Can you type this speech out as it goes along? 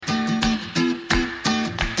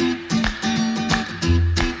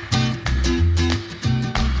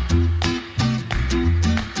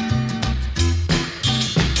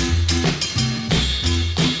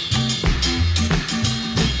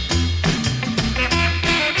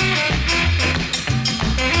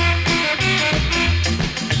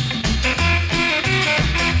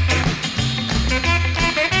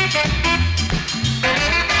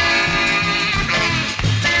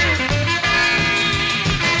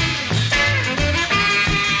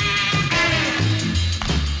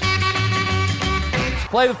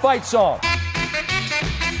Play the fight song.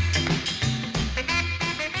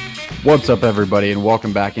 What's up, everybody, and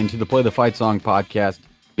welcome back into the Play the Fight Song podcast.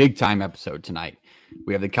 Big time episode tonight.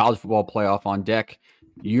 We have the college football playoff on deck.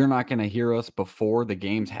 You're not going to hear us before the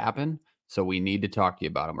games happen, so we need to talk to you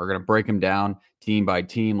about them. We're going to break them down team by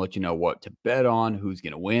team, let you know what to bet on, who's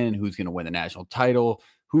going to win the national title,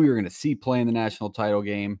 who you're going to see play in the national title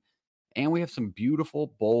game. And we have some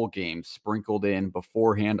beautiful bowl games sprinkled in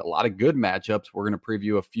beforehand. A lot of good matchups. We're going to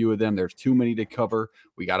preview a few of them. There's too many to cover.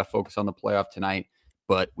 We got to focus on the playoff tonight,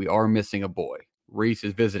 but we are missing a boy. Reese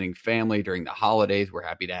is visiting family during the holidays. We're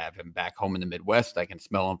happy to have him back home in the Midwest. I can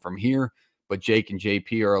smell him from here. But Jake and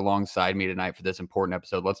JP are alongside me tonight for this important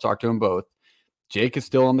episode. Let's talk to them both. Jake is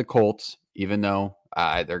still on the Colts, even though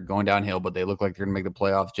they're going downhill, but they look like they're going to make the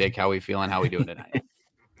playoffs. Jake, how are we feeling? How are we doing tonight?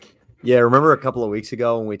 Yeah, remember a couple of weeks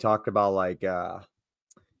ago when we talked about the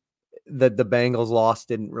Bengals loss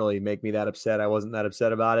didn't really make me that upset. I wasn't that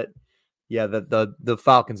upset about it. Yeah, the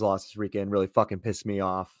Falcons loss this weekend really fucking pissed me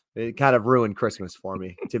off. It kind of ruined Christmas for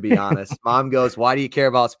me, to be honest. Mom goes, "Why do you care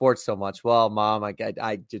about sports so much?" Well, Mom, I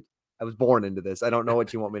was born into this. I don't know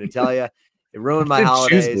what you want me to tell you. It ruined my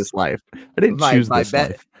holidays. Choose this life. I didn't choose this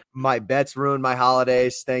life. My bets ruined my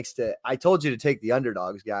holidays. I told you to take the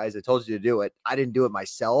underdogs, guys. I told you to do it. I didn't do it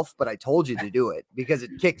myself, but I told you to do it because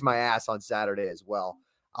it kicked my ass on Saturday as well.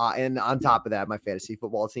 And on top of that, my fantasy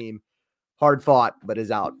football team, hard fought, but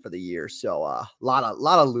is out for the year. So a lot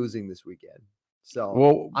of losing this weekend.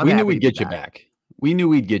 So we knew we'd get you back. We knew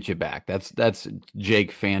we'd get you back. That's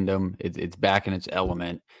Jake fandom. It's back in its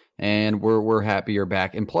element, and we're happy you're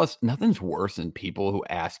back. And plus, nothing's worse than people who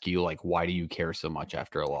ask you like, "Why do you care so much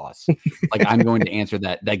after a loss?" Like I'm going to answer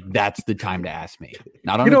that. Like that's the time to ask me,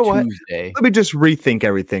 not on a Tuesday. Let me just rethink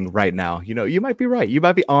everything right now. You might be right. You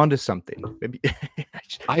might be onto something. Maybe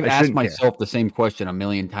I've asked myself the same question a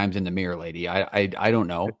million times in the mirror, lady. I don't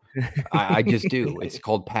know. I just do. It's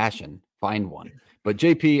called passion. Find one. But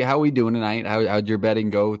JP, how are we doing tonight? How'd your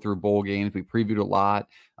betting go through bowl games? We previewed a lot.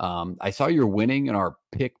 I saw you're winning in our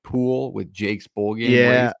pick pool with Jake's bowl game.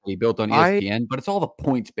 Yeah, we built on ESPN, but it's all the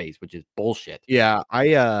points based, which is bullshit. Yeah,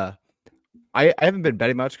 I haven't been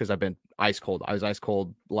betting much because I've been ice cold. I was ice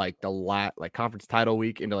cold like conference title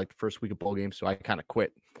week into like the first week of bowl games, so I kind of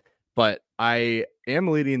quit. But I am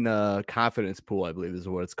leading the confidence pool, I believe is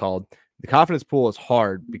what it's called. The confidence pool is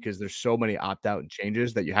hard because there's so many opt-out and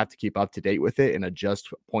changes that you have to keep up to date with it and adjust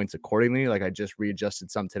points accordingly. Like I just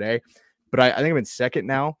readjusted some today, but I think I'm in second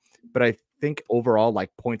now. But I think overall,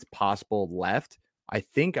 like points possible left, I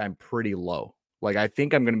think I'm pretty low. Like I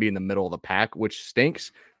think I'm going to be in the middle of the pack, which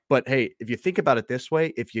stinks. But hey, if you think about it this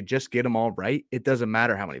way, if you just get them all right, it doesn't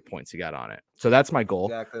matter how many points you got on it. So that's my goal.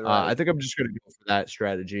 Exactly right. I think I'm just going to go for that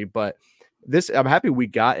strategy. But I'm happy we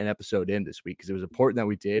got an episode in this week because it was important that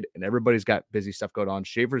we did, and everybody's got busy stuff going on.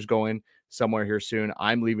 Schaefer's going somewhere here soon.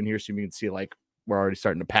 I'm leaving here soon. You can see like we're already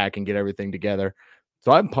starting to pack and get everything together.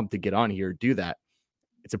 So I'm pumped to get on here, do that.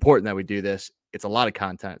 It's important that we do this. It's a lot of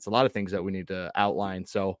content. It's a lot of things that we need to outline.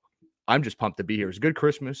 So I'm just pumped to be here. It's a good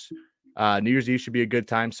Christmas. New Year's Eve should be a good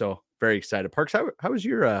time. So very excited. Parks, how was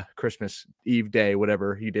your Christmas Eve day,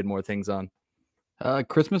 whatever you did more things on?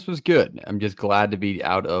 Christmas was good. I'm just glad to be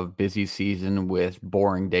out of busy season with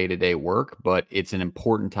boring day-to-day work, but it's an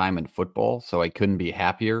important time in football, so I couldn't be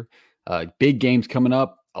happier. Big games coming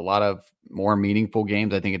up, a lot of more meaningful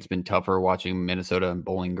games. I think it's been tougher watching Minnesota and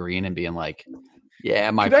Bowling Green and being like,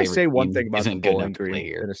 yeah, my favorite. Could I say one thing about the Bowling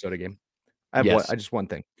Green Minnesota game? I just one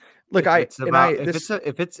thing. Look,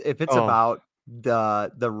 if it's about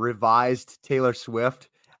the revised Taylor Swift,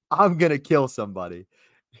 I'm gonna kill somebody.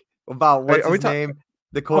 About what's his name,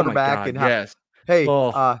 the quarterback, and how. Yes. Hey,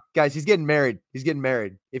 guys, he's getting married. If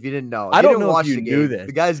you didn't know, I don't know if you knew this.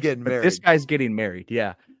 The guy's getting married. This guy's getting married.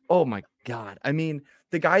 Yeah. Oh my God. I mean,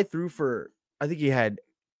 the guy threw for, I think he had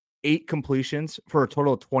 8 completions for a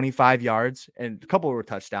total of 25 yards, and a couple were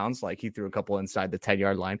touchdowns. Like he threw a couple inside the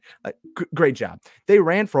 10-yard line. Great job. They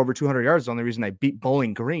ran for over 200 yards. The only reason they beat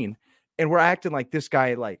Bowling Green. And we're acting like this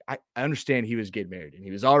guy, like, I understand he was getting married and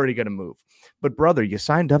he was already going to move. But, brother, you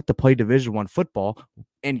signed up to play Division I football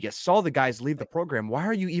and you saw the guys leave the program. Why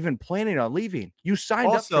are you even planning on leaving? You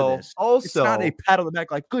signed up for this. It's not a pat on the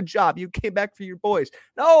back like, good job, you came back for your boys.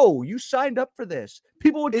 No, you signed up for this.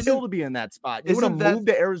 People would kill to be in that spot. You want to move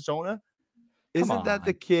to Arizona? Isn't that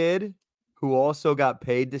the kid who also got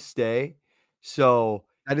paid to stay? So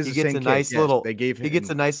he gets a nice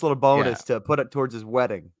little bonus to put it towards his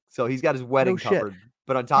wedding. So he's got his wedding covered,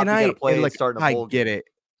 but on top, you got to play and start a bowl game. I get it.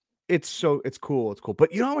 It's cool. It's cool.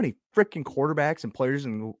 But you know how many freaking quarterbacks and players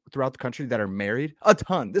throughout the country that are married? A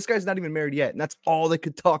ton. This guy's not even married yet. And that's all they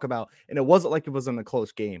could talk about. And it wasn't like it was in a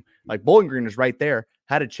close game. Like Bowling Green was right there,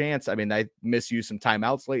 had a chance. I mean, I misused some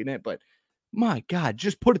timeouts late in it, but my God,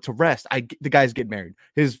 just put it to rest. The guy's getting married.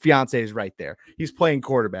 His fiance is right there. He's playing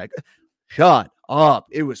quarterback. Shut up.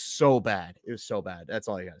 It was so bad. It was so bad. That's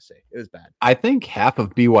all I got to say. It was bad. I think half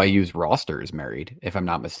of BYU's roster is married, if I'm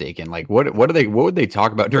not mistaken. Like, what would they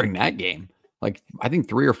talk about during that game? Like, I think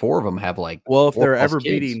 3 or 4 of them have like. Well, if they're 4+ ever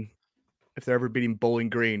kids. beating Bowling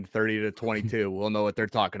Green 30-22, we'll know what they're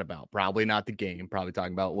talking about. Probably not the game. Probably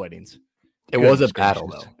talking about weddings. It was a battle,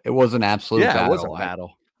 though. It was an absolute battle. Yeah, it was a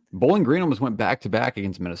battle. Bowling Green almost went back-to-back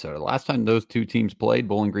against Minnesota. The last time those two teams played,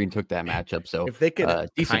 Bowling Green took that matchup. So if they could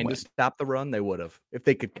kind of stop the run, they would have. If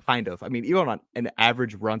they could kind of. I mean, even on an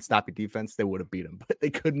average run-stopping defense, they would have beat them. But they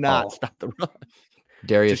could not stop the run.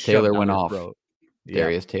 Darius Taylor went off. Yeah.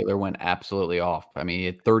 Darius Taylor went absolutely off. I mean, he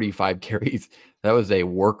had 35 carries. That was a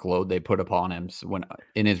workload they put upon him when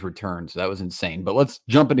in his return. So that was insane. But let's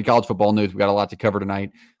jump into college football news. We got a lot to cover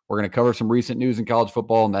tonight. We're going to cover some recent news in college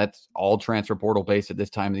football, and that's all transfer portal based at this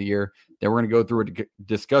time of the year. Then we're going to go through a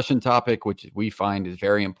discussion topic, which we find is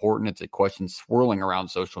very important. It's a question swirling around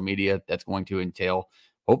social media that's going to entail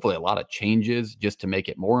hopefully a lot of changes just to make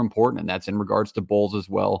it more important, and that's in regards to bowls as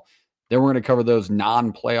well. Then we're going to cover those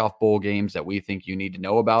non-playoff bowl games that we think you need to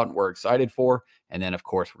know about and we're excited for. And then, of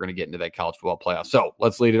course, we're going to get into that college football playoff. So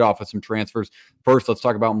let's lead it off with some transfers. First, let's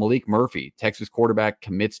talk about Malik Murphy. Texas quarterback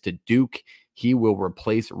commits to Duke. He will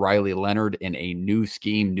replace Riley Leonard in a new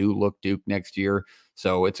scheme, new look Duke next year.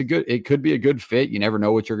 So it could be a good fit. You never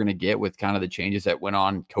know what you're going to get with kind of the changes that went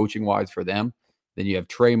on coaching-wise for them. Then you have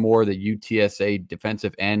Trey Moore, the UTSA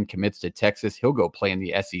defensive end, commits to Texas. He'll go play in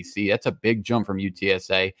the SEC. That's a big jump from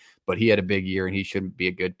UTSA, but he had a big year, and he should be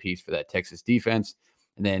a good piece for that Texas defense.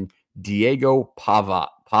 And then Diego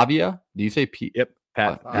Pavia. Do you say P? Yep.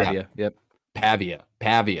 Pavia. Yep. Pavia.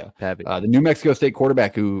 The New Mexico State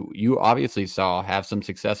quarterback who you obviously saw have some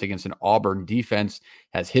success against an Auburn defense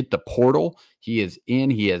has hit the portal. He is in.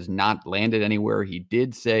 He has not landed anywhere. He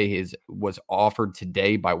did say was offered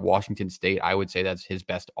today by Washington State. I would say that's his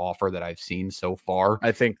best offer that I've seen so far.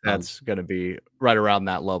 I think that's going to be right around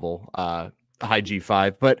that level, high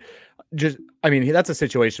G5. But that's a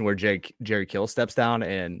situation where Jerry Kill steps down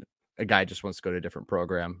and a guy just wants to go to a different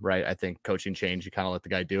program, right? I think coaching change, you kind of let the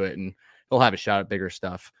guy do it and he'll have a shot at bigger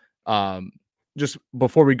stuff. Just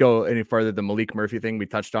before we go any further, the Malik Murphy thing we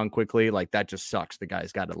touched on quickly, like that just sucks. The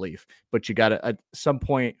guy's got to leave, but you got to, at some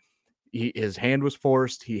point, his hand was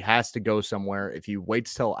forced. He has to go somewhere. If he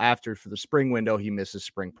waits till after for the spring window, he misses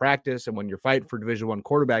spring practice. And when you're fighting for Division I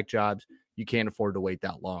quarterback jobs, you can't afford to wait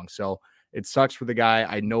that long. So it sucks for the guy.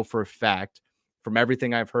 I know for a fact from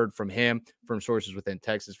everything I've heard from him, from sources within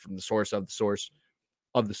Texas, from the source of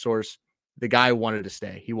the source, the guy wanted to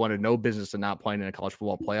stay. He wanted no business of not playing in a college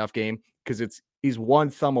football playoff game because he's one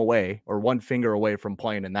thumb away or one finger away from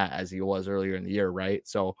playing in that as he was earlier in the year, right?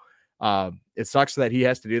 So it sucks that he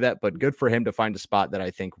has to do that, but good for him to find a spot that I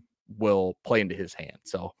think will play into his hand.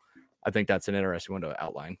 So I think that's an interesting one to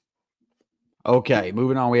outline. Okay,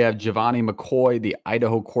 moving on. We have Giovanni McCoy, the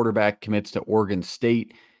Idaho quarterback, commits to Oregon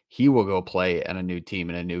State. He will go play at a new team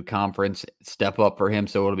in a new conference, step up for him.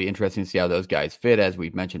 So it'll be interesting to see how those guys fit, as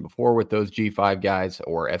we've mentioned before with those G5 guys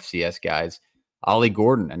or FCS guys. Ollie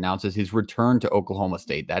Gordon announces his return to Oklahoma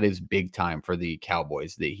State. That is big time for the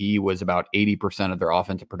Cowboys. He was about 80% of their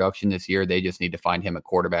offensive production this year. They just need to find him a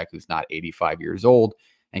quarterback who's not 85 years old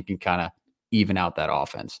and can kind of even out that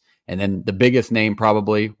offense. And then the biggest name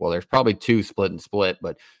there's probably two split,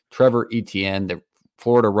 but Trevor Etienne, the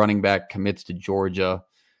Florida running back, commits to Georgia.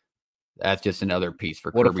 That's just another piece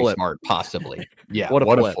for Kirby Smart, possibly. Yeah, what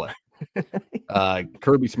a flip.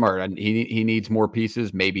 Kirby Smart, he needs more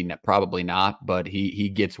pieces, probably not, but he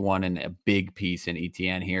gets one and a big piece in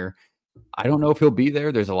Etienne here. I don't know if he'll be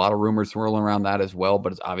there. There's a lot of rumors swirling around that as well,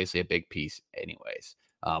 but it's obviously a big piece anyways.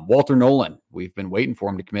 Walter Nolan, we've been waiting for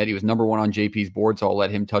him to commit. He was number 1 on JP's board, so I'll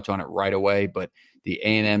let him touch on it right away. But the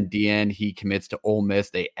A&M DN, he commits to Ole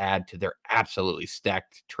Miss. They add to their absolutely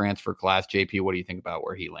stacked transfer class. JP, what do you think about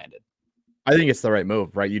where he landed? I think it's the right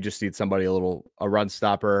move, right? You just need somebody, a run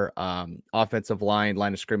stopper, offensive line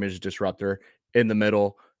of scrimmage disruptor in the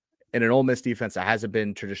middle. In an Ole Miss defense that hasn't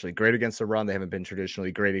been traditionally great against the run. They haven't been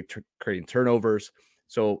traditionally great at creating turnovers.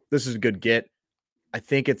 So this is a good get. I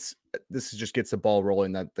think this just gets the ball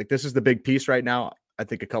rolling. This is the big piece right now. I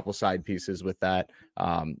think a couple side pieces with that.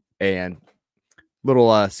 And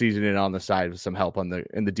little seasoning on the side with some help in the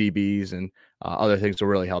DBs and other things to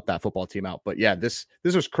really help that football team out. But yeah, this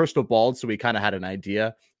was crystal balled, so we kind of had an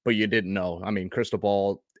idea, but you didn't know. I mean, crystal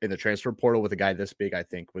ball in the transfer portal with a guy this big, I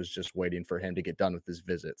think, was just waiting for him to get done with his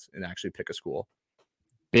visits and actually pick a school.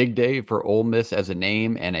 Big day for Ole Miss as a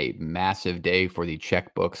name and a massive day for the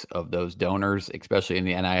checkbooks of those donors, especially in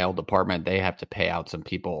the NIL department. They have to pay out some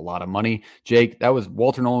people a lot of money. Jake, that was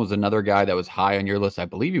Walter Nolan was another guy that was high on your list. I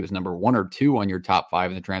believe he was number 1 or 2 on your top 5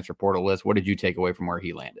 in the transfer portal list. What did you take away from where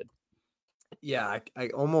he landed? Yeah, I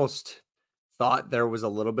almost thought there was a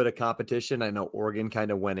little bit of competition. I know Oregon kind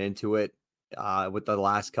of went into it with the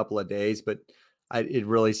last couple of days, but it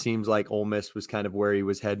really seems like Ole Miss was kind of where he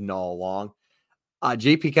was heading all along.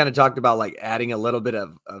 JP kind of talked about like adding a little bit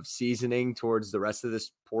of seasoning towards the rest of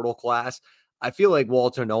this portal class. I feel like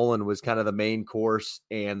Walter Nolan was kind of the main course,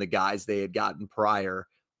 and the guys they had gotten prior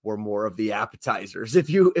were more of the appetizers,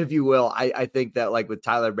 if you will. I think that like with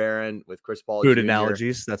Tyler Barron, with Chris Paul, Food Jr.,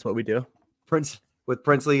 analogies, that's what we do. Princely,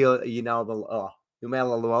 Umalalao,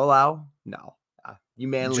 no,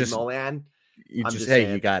 Umanly Moan. You just hey,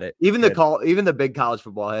 saying, you got it. Even the big college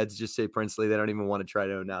football heads just say Princely. They don't even want to try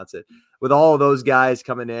to announce it. With all of those guys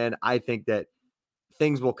coming in, I think that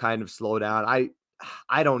things will kind of slow down.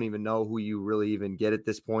 I don't even know who you really even get at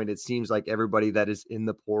this point. It seems like everybody that is in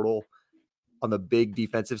the portal on the big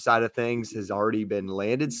defensive side of things has already been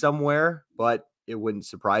landed somewhere, but it wouldn't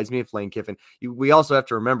surprise me if Lane Kiffin. We also have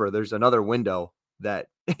to remember there's another window that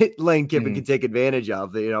Lane Kiffin can take advantage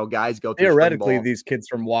of. Guys go through theoretically, these kids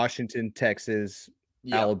from Washington, Texas,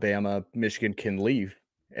 Alabama, Michigan can leave,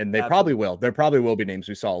 and they probably will. There probably will be names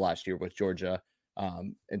we saw last year with Georgia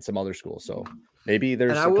and some other schools. So maybe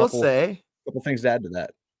there's a couple things to add to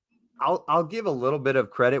that. I'll give a little bit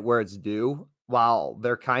of credit where it's due. While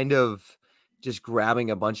they're kind of just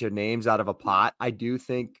grabbing a bunch of names out of a pot, I do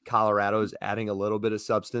think Colorado is adding a little bit of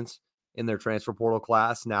substance in their transfer portal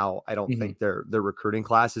class. Now, I don't think their recruiting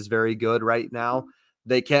class is very good right now.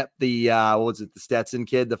 They kept the the Stetson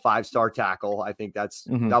kid, the 5-star tackle. I think that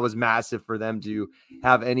was massive for them to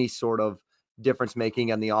have any sort of difference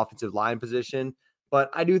making on the offensive line position. But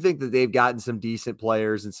I do think that they've gotten some decent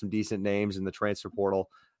players and some decent names in the transfer portal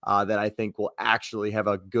that I think will actually have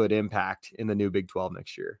a good impact in the new Big 12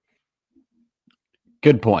 next year.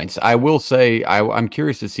 Good points. I will say I'm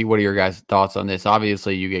curious to see what are your guys' thoughts on this.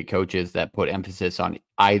 Obviously, you get coaches that put emphasis on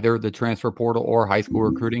either the transfer portal or high school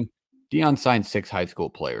recruiting. Deion signed 6 high school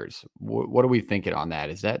players. What are we thinking on that?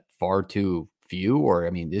 Is that far too few? Or, I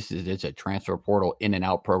mean, it's a transfer portal in and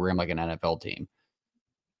out program like an NFL team.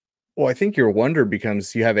 Well, I think your wonder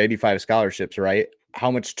becomes you have 85 scholarships, right? How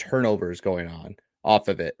much turnover is going on off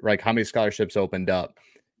of it? Like how many scholarships opened up?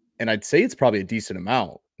 And I'd say it's probably a decent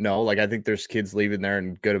amount. No, like I think there's kids leaving there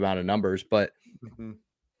in good amount of numbers, but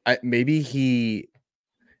maybe he,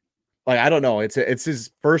 like, I don't know. It's his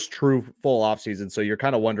first true full off season. So you're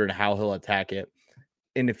kind of wondering how he'll attack it.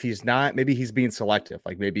 And if he's not, maybe he's being selective.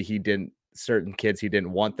 Like maybe certain kids he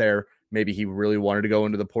didn't want there. Maybe he really wanted to go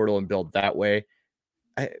into the portal and build that way.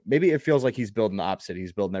 Maybe it feels like he's building the opposite.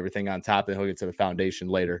 He's building everything on top and he'll get to the foundation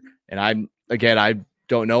later. And I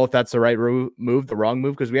don't know if that's the right move, the wrong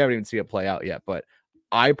move, because we haven't even seen it play out yet. But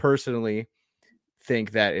I personally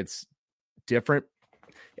think that it's different.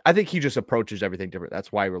 I think he just approaches everything different.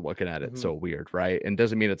 That's why we're looking at it so weird, right? And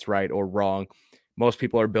doesn't mean it's right or wrong. Most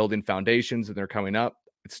people are building foundations and they're coming up.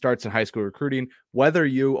 It starts in high school recruiting. Whether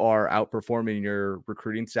you are outperforming your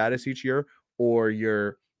recruiting status each year or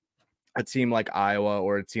you're a team like Iowa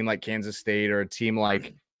or a team like Kansas State or a team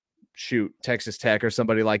like Texas Tech or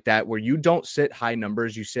somebody like that, where you don't sit high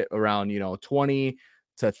numbers, you sit around, 20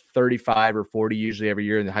 to 35 or 40 usually every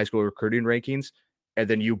year in the high school recruiting rankings. And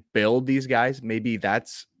then you build these guys. Maybe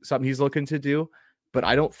that's something he's looking to do, but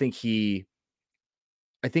I think he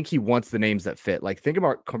wants the names that fit. Like think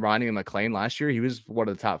about Kamani and McLean last year. He was one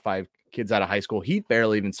of the top 5 kids out of high school. He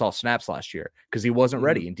barely even saw snaps last year because he wasn't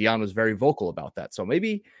ready. And Deion was very vocal about that. So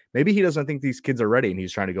maybe he doesn't think these kids are ready and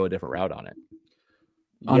he's trying to go a different route on it.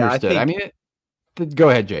 Understood. Go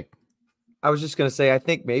ahead, Jake. I was just going to say, I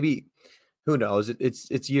think maybe, who knows?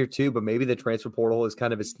 It's year 2, but maybe the transfer portal is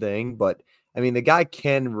kind of his thing. But I mean, the guy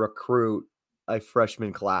can recruit a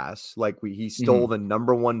freshman class. Like he stole the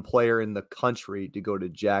number 1 player in the country to go to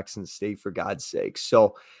Jackson State, for God's sake.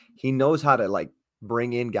 So he knows how to like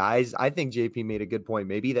bring in guys. I think JP made a good point.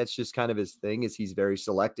 Maybe that's just kind of his thing, is he's very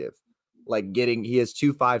selective. Like he has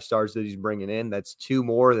 2 5-stars that he's bringing in. That's 2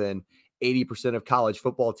 more than 80% of college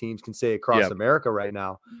football teams can say across America right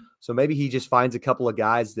now. So maybe he just finds a couple of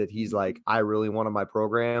guys that he's like, I really want in my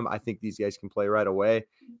program. I think these guys can play right away.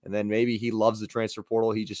 And then maybe he loves the transfer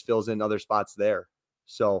portal. He just fills in other spots there.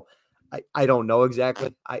 So I don't know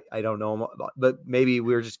exactly. I don't know him, but maybe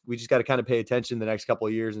we just got to kind of pay attention the next couple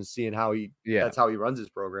of years and seeing how that's how he runs his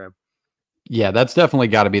program. Yeah, that's definitely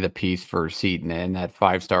got to be the piece for Seton, and that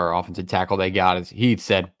 5-star offensive tackle they got. Is he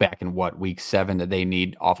said back in week 7 that they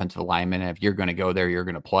need offensive linemen. And if you're going to go there, you're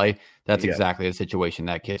going to play. That's exactly the situation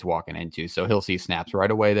that kid's walking into. So he'll see snaps right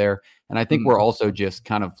away there. And I think we're also just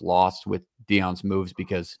kind of lost with Deion's moves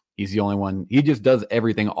because he's the only one. He just does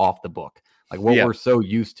everything off the book. Like what we're so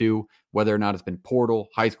used to, whether or not it's been portal,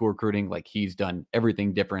 high school recruiting, like he's done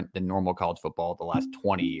everything different than normal college football the last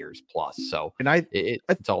 20 years plus. So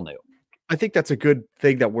it's all new. I think that's a good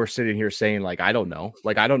thing that we're sitting here saying, like, I don't know.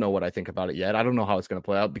 Like, I don't know what I think about it yet. I don't know how it's going to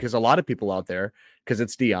play out because a lot of people out there, because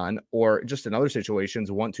it's Deion or just in other situations,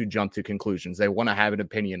 want to jump to conclusions. They want to have an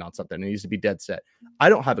opinion on something. It needs to be dead set. I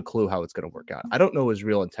don't have a clue how it's going to work out. I don't know his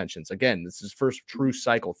real intentions. Again, this is his first true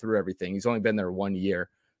cycle through everything. He's only been there 1 year.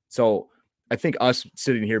 So I think us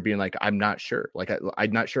sitting here being like, I'm not sure. Like,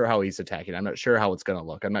 I'm not sure how he's attacking. I'm not sure how it's going to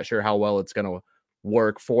look. I'm not sure how well it's going to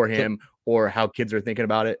work for him or how kids are thinking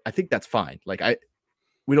about it. I think that's fine. Like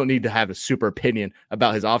we don't need to have a super opinion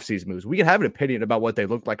about his offseason moves. We can have an opinion about what they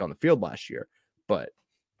looked like on the field last year. But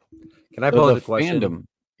can I pose a question? Fandom.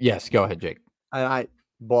 Yes, go ahead, Jake.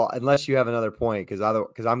 Well, unless you have another point, because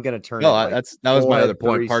I'm going to turn. No, that was my other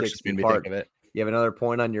point. Parks just made me think of it. You have another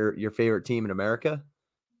point on your favorite team in America?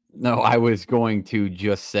 No, I was going to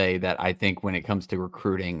just say that I think when it comes to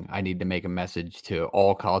recruiting, I need to make a message to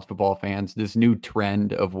all college football fans. This new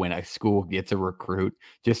trend of when a school gets a recruit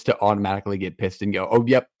just to automatically get pissed and go, oh,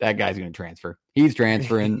 yep, that guy's going to transfer. He's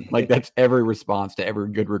transferring. Like that's every response to every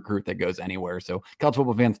good recruit that goes anywhere. So college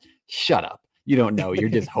football fans, shut up. You don't know. You're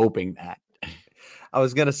just hoping that. I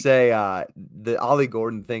was going to say the Ollie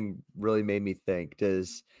Gordon thing really made me think.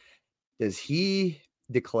 Does he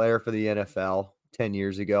declare for the NFL 10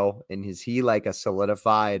 years ago, and is he like a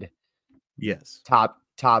solidified top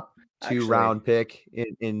 2 round pick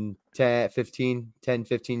in 15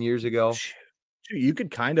 years ago? You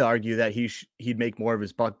could kind of argue that he'd make more of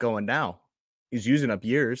his buck going now. He's using up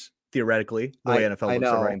years theoretically the way NFL looks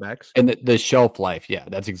at running backs. And the shelf life, yeah,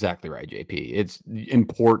 that's exactly right, JP. It's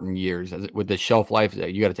important years with the shelf life.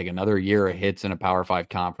 You got to take another year of hits in a Power 5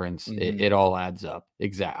 conference. It all adds up.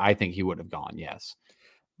 Exactly. I think he would have gone. Yes,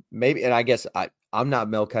 maybe. And I guess I'm not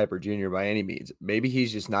Mel Kiper Jr. by any means. Maybe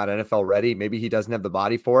he's just not NFL ready. Maybe he doesn't have the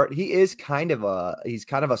body for it. He's kind of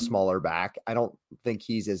a smaller back. I don't think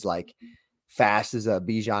he's as like fast as a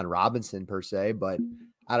Bijan Robinson per se, but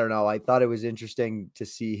I don't know. I thought it was interesting to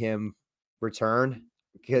see him return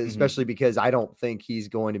because especially because I don't think he's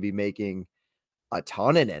going to be making a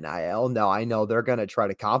ton in NIL. Now I know they're going to try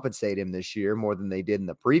to compensate him this year more than they did in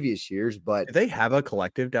the previous years, but do they have a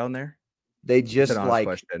collective down there? They just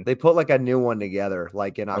they put like a new one together,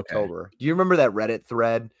 like in October. Do you remember that Reddit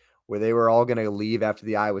thread where they were all going to leave after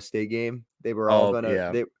the Iowa State game? They were all going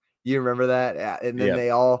to, you remember that? And then they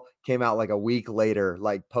all came out like a week later,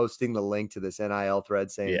 like posting the link to this NIL thread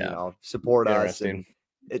saying, support us. And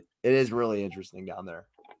it is really interesting down there.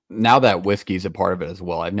 Now that whiskey's a part of it as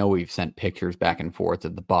well. I know we've sent pictures back and forth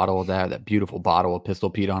of the bottle of that beautiful bottle with Pistol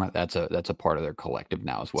Pete on it. That's a part of their collective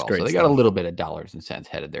now as well. So they got a little bit of dollars and cents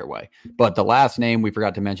headed their way. But the last name we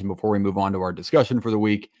forgot to mention before we move on to our discussion for the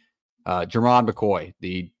week, Jerron McCoy,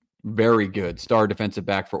 the very good star defensive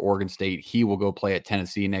back for Oregon State. He will go play at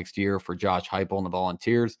Tennessee next year for Josh Heupel and the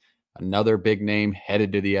Volunteers. Another big name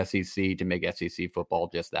headed to the SEC to make SEC football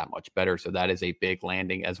just that much better. So that is a big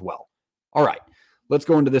landing as well. All right. Let's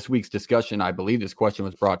go into this week's discussion. I believe this question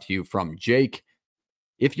was brought to you from Jake.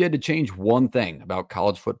 If you had to change one thing about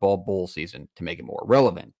college football bowl season to make it more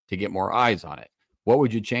relevant, to get more eyes on it, what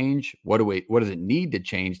would you change? What does it need to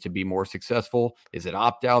change to be more successful? Is it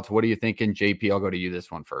opt-outs? What are you thinking? JP, I'll go to you this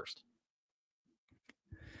one first.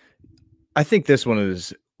 I think this one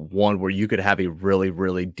is one where you could have a really,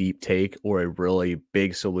 really deep take or a really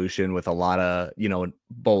big solution with a lot of,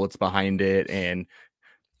 bullets behind it and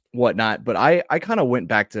whatnot. But I kind of went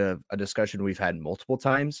back to a discussion we've had multiple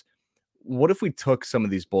times. What if we took some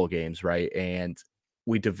of these bowl games, right, and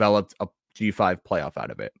we developed a G5 playoff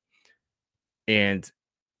out of it? And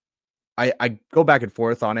I go back and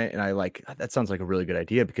forth on it, and I like, that sounds like a really good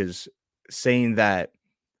idea, because saying that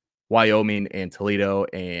Wyoming and Toledo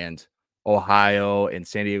and Ohio and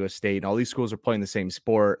San Diego State and all these schools are playing the same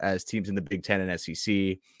sport as teams in the Big 10 and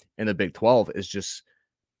SEC and the Big 12 is just,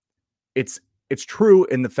 it's true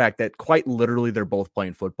in the fact that quite literally they're both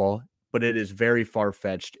playing football, but it is very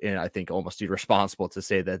far-fetched and I think almost irresponsible to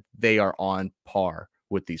say that they are on par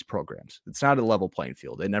with these programs. It's not a level playing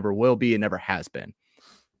field. It never will be. It never has been.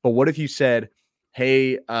 But what if you said,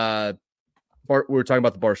 hey, we're talking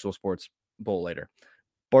about the Barstool Sports Bowl later.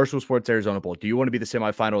 Barstool Sports Arizona Bowl. Do you want to be the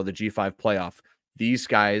semifinal of the G5 playoff? These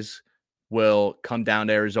guys will come down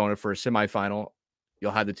to Arizona for a semifinal.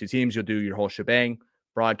 You'll have the two teams. You'll do your whole shebang,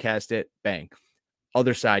 broadcast it, bang.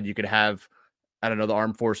 Other side, you could have, I don't know, the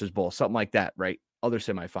Armed Forces Bowl, something like that, right? Other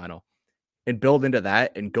semifinal. And build into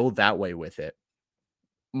that and go that way with it.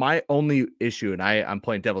 My only issue, and I'm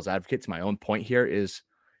playing devil's advocate to my own point here, is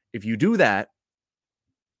if you do that,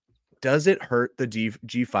 does it hurt the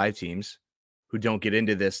G5 teams who don't get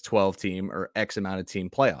into this 12 team or X amount of team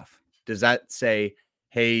playoff? Does that say,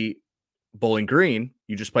 hey, Bowling Green,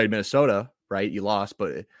 you just played Minnesota, right? You lost,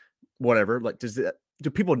 but whatever. Like, do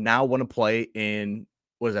people now want to play in,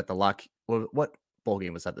 what is that, the what bowl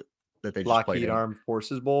game was that they just Lockheed played in? Armed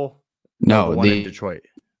Forces Bowl? No, the one in Detroit.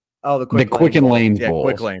 Oh, the Quicken Lanes Yeah, Bowl.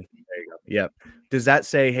 Quick Lane. There you go. Yep. Does that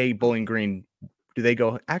say, hey, Bowling Green, do they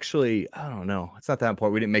go, actually, I don't know. It's not that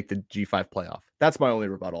important. We didn't make the G5 playoff. That's my only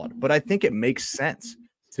rebuttal on it. But I think it makes sense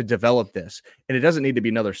to develop this. And it doesn't need to be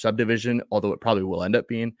another subdivision, although it probably will end up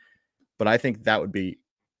being. But I think that would be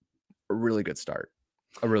a really good start.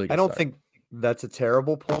 I don't think that's a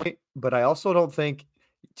terrible point, but I also don't think,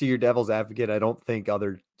 to your devil's advocate, I don't think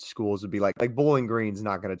other schools would be like Bowling Green's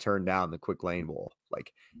not going to turn down the Quick Lane Bowl.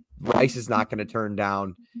 Like Rice is not going to turn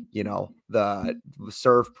down, the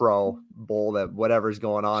Surf Pro Bowl, that whatever's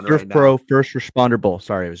going on Surf right Pro now. First Responder Bowl.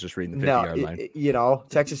 Sorry, I was just reading the 50-yard line.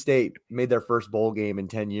 Texas State made their first bowl game in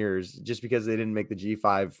 10 years just because they didn't make the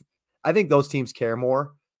G5. I think those teams care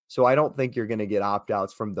more. So I don't think you're going to get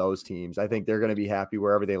opt-outs from those teams. I think they're going to be happy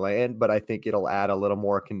wherever they land, but I think it'll add a little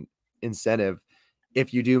more incentive.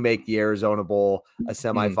 If you do make the Arizona Bowl a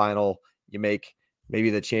semifinal, you make maybe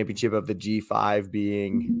the championship of the G5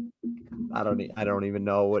 being, I don't even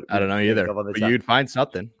know what. I don't know either, but you'd find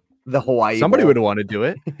something. The Hawaii Somebody Bowl. would want to do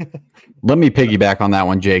it. Let me piggyback on that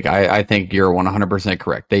one, Jake. I think you're 100%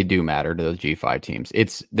 correct. They do matter to those G5 teams.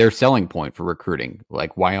 It's their selling point for recruiting.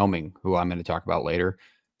 Like Wyoming, who I'm going to talk about later,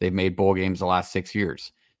 they've made bowl games the last 6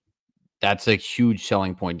 years. That's a huge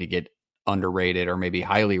selling point to get underrated or maybe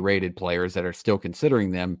highly rated players that are still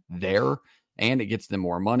considering them there, and it gets them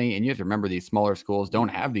more money. And you have to remember, these smaller schools don't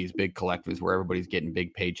have these big collectives where everybody's getting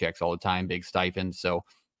big paychecks all the time, big stipends. So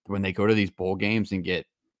when they go to these bowl games and get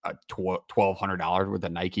 $1,200 worth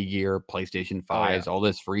of Nike gear, PlayStation 5s, all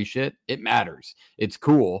this free shit, it matters. It's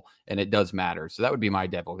cool, and it does matter. So that would be my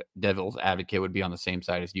devil's advocate, would be on the same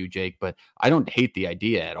side as you, Jake. But I don't hate the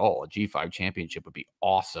idea at all. A G5 championship would be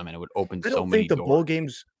awesome, and it would open so many doors. The bowl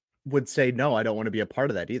games would say, no, I don't want to be a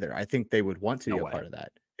part of that either. I think they would want to be a part of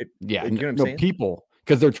that. You know what I'm saying? People,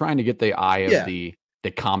 because they're trying to get the eye of the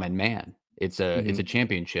common man. It's a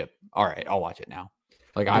championship. All right, I'll watch it now.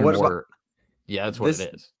 Like I'm more. Yeah, that's what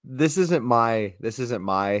it is. This isn't my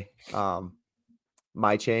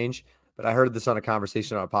my change, but I heard this on a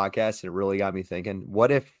conversation on a podcast, and it really got me thinking.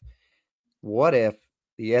 What if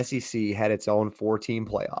the SEC had its own 4-team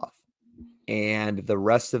playoff, and the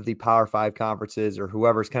rest of the Power 5 conferences, or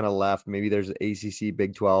whoever's kind of left, maybe there's ACC,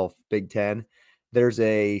 Big 12, Big 10, there's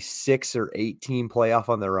a 6 or 8 team playoff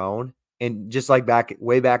on their own. And just like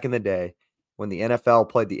way back in the day when the NFL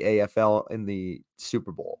played the AFL in the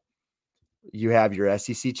Super Bowl, you have your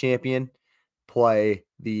SEC champion play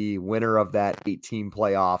the winner of that 8-team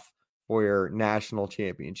playoff for your national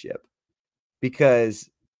championship. Because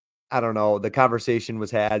I don't know, the conversation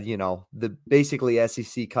was had, the basically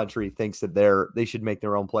SEC country thinks that they should make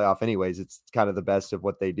their own playoff anyways. It's kind of the best of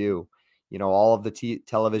what they do. All of the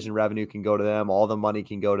television revenue can go to them. All the money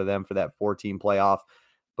can go to them for that 4-team playoff.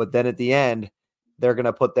 But then at the end, they're going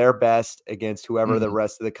to put their best against whoever the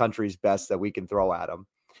rest of the country's best that we can throw at them.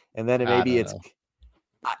 And then I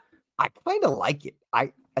kind of like it.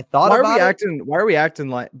 I thought why are we acting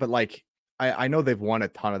like, but like, I know they've won a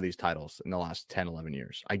ton of these titles in the last 10, 11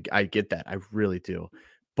 years. I get that. I really do.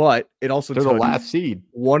 But it also took the last seed,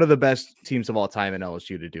 one of the best teams of all time in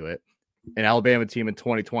LSU to do it. An Alabama team in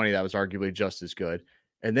 2020 that was arguably just as good.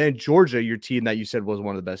 And then Georgia, your team that you said was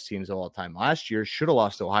one of the best teams of all time last year, should have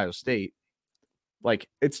lost to Ohio State. Like,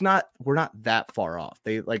 we're not that far off.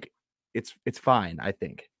 It's fine, I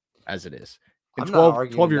think, as it is. In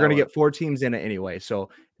 12 you're going to get 4 teams in it anyway. So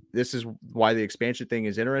this is why the expansion thing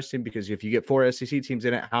is interesting, because if you get 4 SEC teams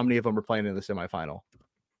in it, how many of them are playing in the semifinal?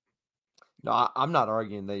 No, I'm not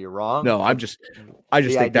arguing that you're wrong. No, I just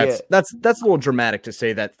think that's a little dramatic to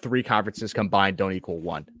say that 3 conferences combined don't equal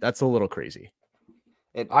 1. That's a little crazy.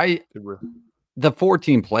 The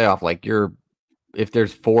 4-team playoff, like if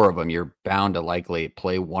there's 4 of them, you're bound to likely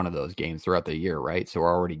play one of those games throughout the year, right? So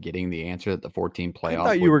we're already getting the answer that the 4-team playoff. I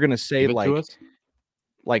thought you were going to say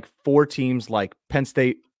like 4 teams, like Penn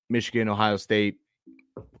State, Michigan, Ohio State,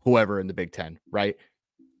 whoever in the Big Ten, right?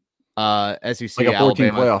 SEC, Like a 14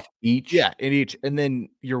 Alabama. playoff each. Yeah, in each. And then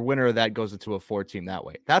your winner of that goes into a 4-team that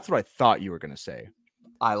way. That's what I thought you were going to say.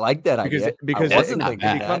 I like that idea. Because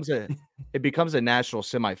it becomes a national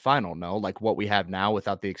semifinal, no? Like what we have now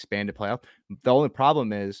without the expanded playoff. The only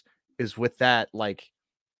problem is with that, like,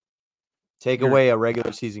 take away a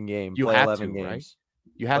regular season game. You play have 11 to, games. right?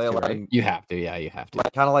 You have to, right? You have to. Yeah, you have to.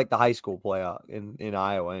 Kind of like the high school playoff in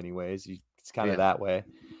Iowa, anyways. It's kind of that way.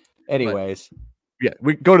 Anyways. Yeah,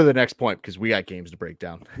 we go to the next point because we got games to break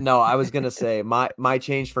down. No, I was going to say my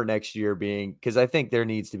change for next year being, because I think there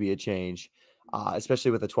needs to be a change,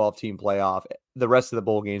 especially with a 12-team playoff. The rest of the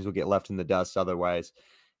bowl games will get left in the dust otherwise.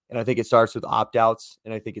 And I think it starts with opt-outs.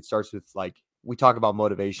 And I think it starts with, like, we talk about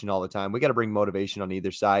motivation all the time. We got to bring motivation on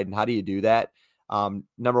either side. And how do you do that?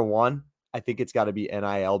 Number one, I think it's got to be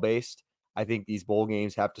NIL based. I think these bowl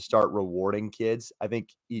games have to start rewarding kids. I think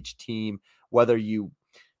each team, whether you,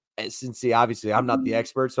 since obviously I'm not the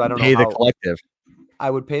expert, so I don't know how the collective. I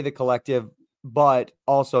would pay the collective, but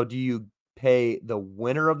also, do you pay the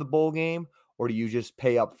winner of the bowl game, or do you just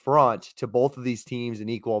pay up front to both of these teams an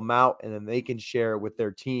equal amount, and then they can share it with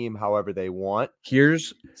their team however they want?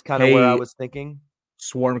 It's kind of where I was thinking.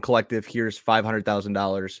 Swarm Collective, here's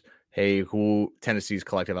 $500,000. Hey, Tennessee's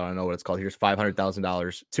collective, I don't know what it's called. Here's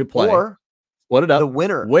 $500,000 to play. Or split it up. The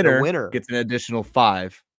winner gets an additional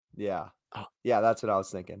 $5. Yeah. Yeah, that's what I was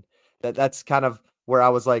thinking. That's kind of where I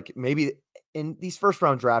was like, maybe in these first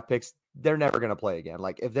round draft picks, they're never going to play again.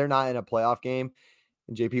 Like, if they're not in a playoff game,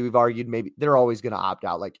 and JP, we've argued maybe they're always going to opt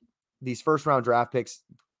out. Like, these first round draft picks,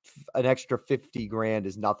 an extra $50,000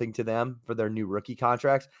 is nothing to them for their new rookie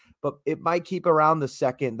contracts, but it might keep around the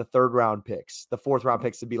second, the third round picks, the fourth round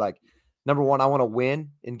picks to be like, number one, I want to win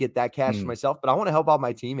and get that cash for myself, but I want to help out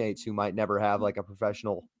my teammates who might never have like a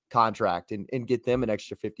professional contract and get them an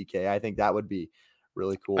extra $50,000. I think that would be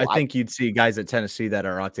really cool. I think you'd see guys at Tennessee that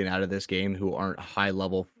are opting out of this game who aren't high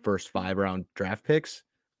level first 5-round draft picks.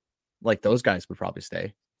 Like, those guys would probably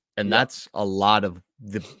stay. And that's a lot of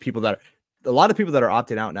people that are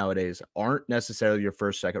opting out nowadays aren't necessarily your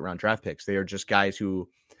first, second round draft picks. They are just guys who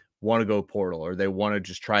want to go portal, or they want to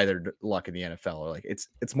just try their luck in the NFL, or like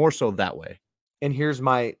it's more so that way. And here's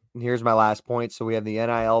my last point. So we have the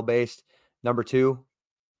NIL based. Number two,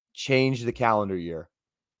 change the calendar year.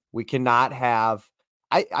 We cannot have,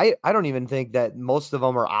 I don't even think that most of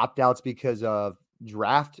them are opt-outs because of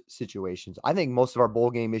draft situations. I think most of our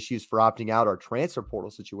bowl game issues for opting out are transfer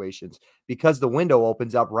portal situations, because the window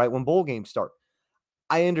opens up right when bowl games start.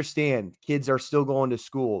 I understand kids are still going to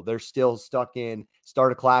school. They're still stuck in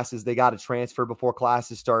start of classes. They got to transfer before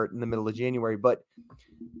classes start in the middle of January. But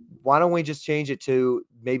why don't we just change it to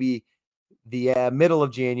maybe the middle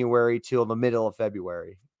of January till the middle of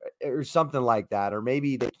February or something like that? Or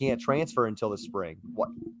maybe they can't transfer until the spring. What?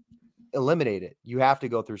 Eliminate it. You have to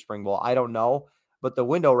go through spring ball. I don't know. But the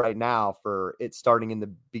window right now for it starting in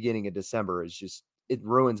the beginning of December is just, it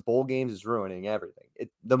ruins bowl games. It's ruining everything.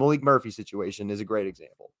 The Malik Murphy situation is a great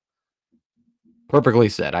example. Perfectly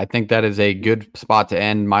said. I think that is a good spot to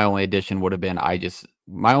end. My only addition would have been,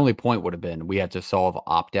 my only point would have been, we had to solve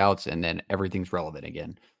opt-outs, and then everything's relevant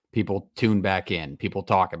again. People tune back in. People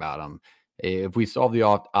talk about them. If we solve the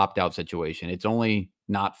opt-out situation, it's only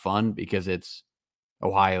not fun because it's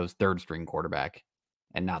Ohio's third string quarterback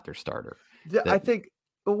and not their starter. I think,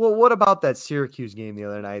 well, what about that Syracuse game the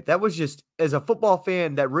other night? That was just, as a football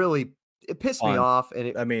fan, that really, it pissed me off.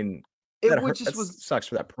 And sucks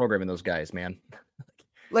for that program and those guys, man.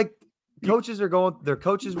 Like, coaches are going, their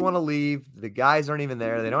coaches want to leave. The guys aren't even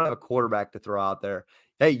there. They don't have a quarterback to throw out there.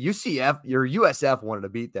 Hey, your USF wanted to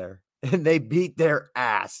beat there, and they beat their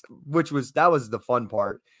ass, that was the fun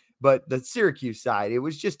part. But the Syracuse side, it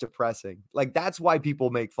was just depressing. Like, that's why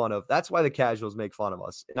that's why the casuals make fun of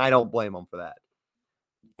us. And I don't blame them for that.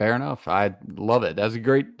 Fair enough. I love it. That's a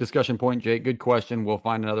great discussion point, Jake. Good question. We'll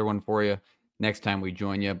find another one for you next time we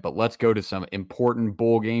join you. But let's go to some important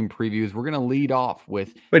bowl game previews. We're going to lead off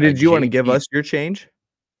with. But did you want to give us your change?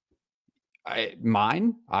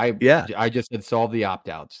 Mine? I just said solve the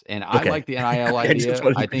opt-outs, and I like the NIL idea.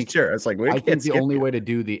 I think the only way to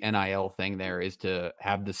do the NIL thing there is to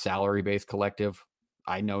have the salary-based collective.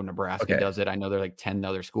 I know Nebraska does it. I know there are like 10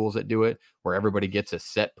 other schools that do it, where everybody gets a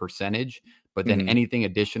set percentage, but then anything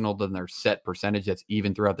additional than their set percentage that's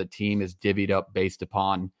even throughout the team is divvied up based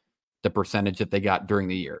upon the percentage that they got during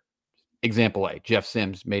the year. Example A, Jeff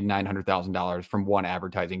Sims made $900,000 from one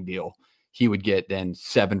advertising deal. He would get then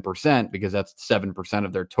 7% because that's 7%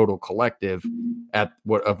 of their total collective of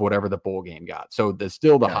whatever the bowl game got. So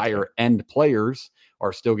the higher end players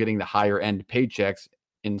are still getting the higher end paychecks,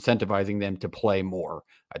 incentivizing them to play more.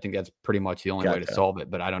 I think that's pretty much the only way to solve it,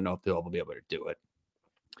 but I don't know if they'll be able to do it.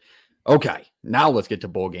 Okay, now let's get to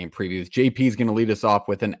bowl game previews. JP is going to lead us off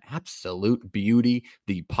with an absolute beauty,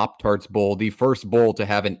 the Pop-Tarts Bowl, the first bowl to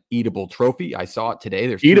have an eatable trophy. I saw it today.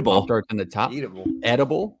 There's 2 Eatable. Pop-Tarts in the top. Eatable.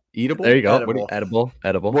 Eatable. There you go. Edible.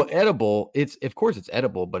 Edible. Well, edible, it's of course it's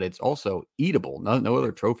edible, but it's also eatable. No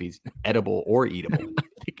other trophies, edible or eatable.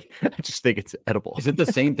 I just think it's edible. Is it the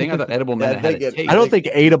same thing? I thought edible meant it had a taste. I don't think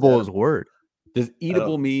eatable is a word. Does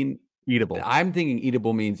eatable mean Eatable. I'm thinking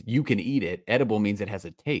eatable means you can eat it. Edible means it has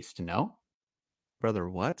a taste, no? Brother,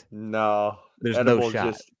 what? No. There's edible no is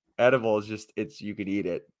shot. Edible is just you could eat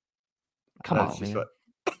it. Come That's on, just man.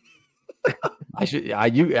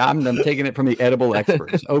 I'm taking it from the edible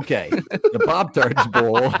experts. Okay. The Pop-Tarts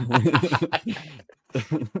Bowl.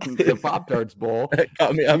 The Pop-Tarts Bowl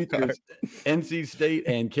Got me off guard. features NC State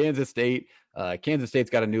and Kansas State. Kansas State's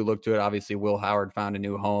got a new look to it. Obviously, Will Howard found a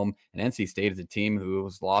new home, and NC State is a team who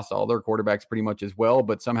has lost all their quarterbacks pretty much as well,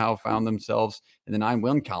 but somehow found themselves in the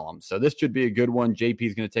 9-win column. So this should be a good one. JP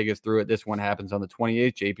is going to take us through it. This one happens on the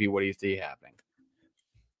 28th. JP, what do you see happening?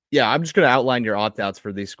 Yeah, I'm just going to outline your opt-outs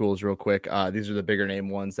for these schools real quick. These are the bigger name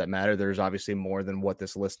ones that matter. There's obviously more than what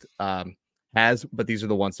this list has, but these are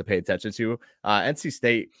the ones to pay attention to. NC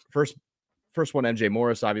State, first one, MJ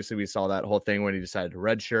Morris. Obviously, we saw that whole thing when he decided to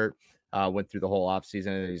redshirt. Went through the whole offseason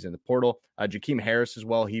and he's in the portal. Jakeem Harris as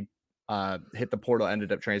well. He hit the portal,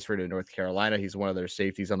 ended up transferring to North Carolina. He's one of their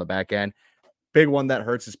safeties on the back end. Big one that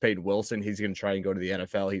hurts is Peyton Wilson. He's going to try and go to the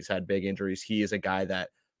NFL. He's had big injuries. He is a guy that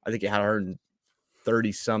I think he had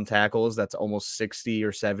 130 some tackles. That's almost 60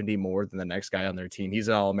 or 70 more than the next guy on their team. He's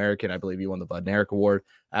an All-American. I believe he won the Bud Narek Award.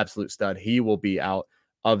 Absolute stud. He will be out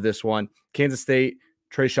of this one. Kansas State,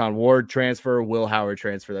 Trayshawn Ward transfer, Will Howard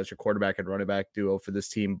transfer. That's your quarterback and running back duo for this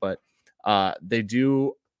team. But they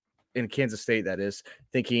do in Kansas State, that is,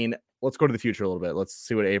 thinking, let's go to the future a little bit. Let's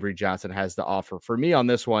see what Avery Johnson has to offer. For me on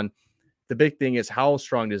this one, the big thing is how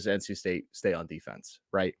strong does NC State stay on defense,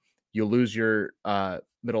 right? You lose your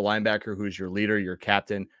middle linebacker, who's your leader, your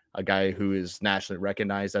captain, a guy who is nationally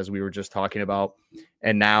recognized, as we were just talking about.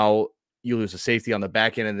 And now you lose a safety on the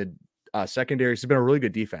back end, and the secondary has been a really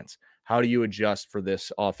good defense. How do you adjust for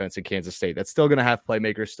this offense in Kansas State? That's still going to have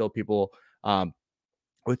playmakers, still people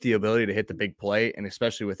with the ability to hit the big play, and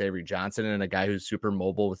especially with Avery Johnson and a guy who's super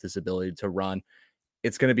mobile with his ability to run.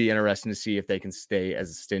 It's going to be interesting to see if they can stay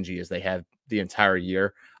as stingy as they have the entire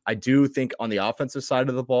year. I do think on the offensive side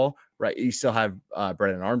of the ball, right, you still have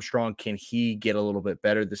Brennan Armstrong. Can he get a little bit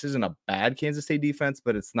better? This isn't a bad Kansas State defense,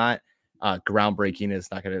 but it's not groundbreaking.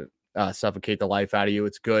 It's not going to suffocate the life out of you.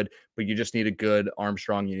 It's good, but you just need a good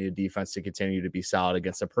Armstrong. You need a defense to continue to be solid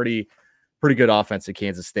against a pretty good offense at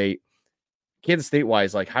Kansas State. Kansas State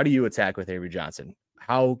wise, like, how do you attack with Avery Johnson?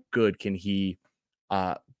 How good can he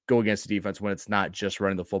go against the defense when it's not just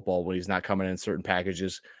running the football, when he's not coming in certain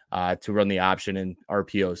packages to run the option and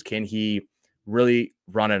RPOs? Can he really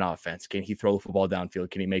run an offense? Can he throw the football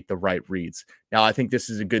downfield? Can he make the right reads? Now, I think this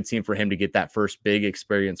is a good team for him to get that first big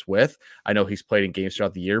experience with. I know he's played in games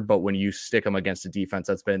throughout the year, but when you stick him against a defense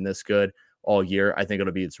that's been this good all year, I think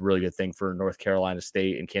it's a really good thing for North Carolina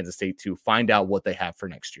State and Kansas State to find out what they have for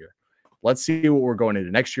next year. Let's see what we're going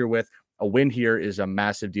into next year with. A win here is a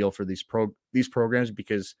massive deal for these programs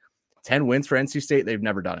because 10 wins for NC State, they've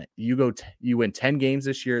never done it. You win 10 games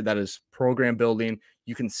this year. That is program building.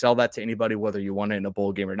 You can sell that to anybody, whether you won it in a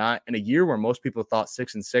bowl game or not. In a year where most people thought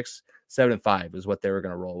 6-6, 7-5 is what they were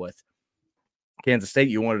going to roll with. Kansas State,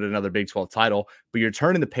 you wanted another Big 12 title, but you're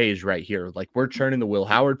turning the page right here. Like, we're turning the Will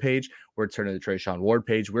Howard page. We're turning the Trayshawn Ward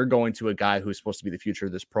page. We're going to a guy who's supposed to be the future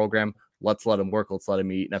of this program. Let's let him work. Let's let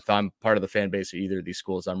him eat. And if I'm part of the fan base of either of these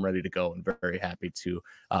schools, I'm ready to go and very happy to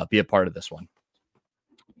be a part of this one.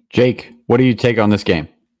 Jake, what do you take on this game?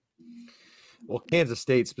 Well, Kansas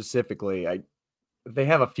State specifically, they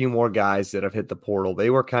have a few more guys that have hit the portal. They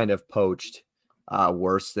were kind of poached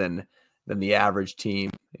worse than the average team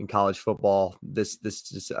in college football this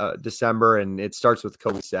December, and it starts with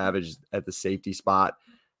Kobe Savage at the safety spot.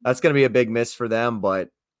 That's going to be a big miss for them, but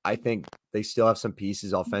I think they still have some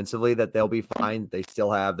pieces offensively that they'll be fine. They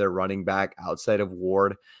still have their running back outside of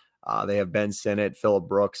Ward. They have Ben Sinnott, Phillip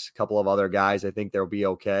Brooks, a couple of other guys. I think they'll be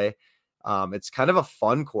okay. It's kind of a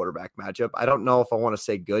fun quarterback matchup. I don't know if I want to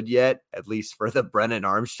say good yet, at least for the Brennan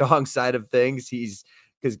Armstrong side of things.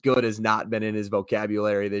 Because good has not been in his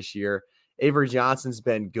vocabulary this year. Avery Johnson's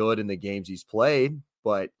been good in the games he's played,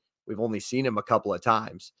 but we've only seen him a couple of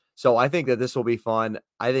times. So I think that this will be fun.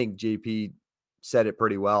 I think JP said it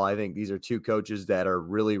pretty well. I think these are two coaches that are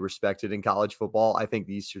really respected in college football. I think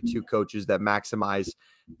these are two coaches that maximize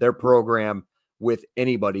their program with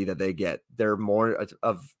anybody that they get. They're more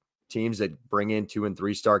of teams that bring in 2 and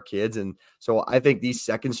 3 star kids. And so I think these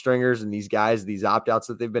second stringers and these guys, these opt outs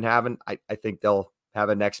that they've been having, I think they'll have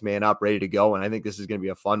a next man up ready to go. And I think this is going to be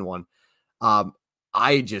a fun one.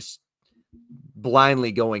 I just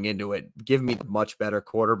blindly going into it, give me the much better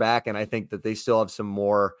quarterback. And I think that they still have some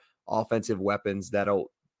more offensive weapons that'll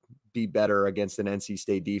be better against an NC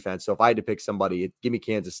State defense. So if I had to pick somebody, give me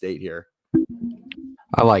Kansas State here.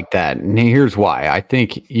 I like that. And here's why. I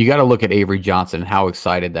think you got to look at Avery Johnson and how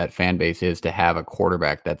excited that fan base is to have a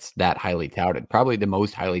quarterback that's that highly touted. Probably the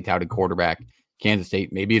most highly touted quarterback Kansas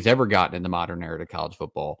State maybe has ever gotten in the modern era of college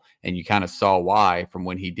football. And you kind of saw why from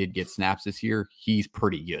when he did get snaps this year. He's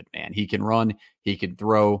pretty good, man. He can run, he can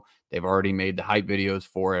throw. They've already made the hype videos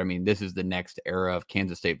for it. I mean, this is the next era of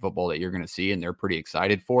Kansas State football that you're going to see, and they're pretty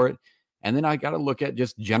excited for it. And then I got to look at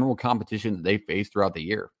just general competition that they face throughout the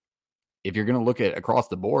year. If you're going to look at across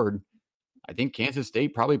the board, I think Kansas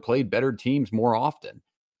State probably played better teams more often.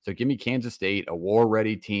 So give me Kansas State, a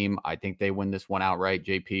war-ready team. I think they win this one outright.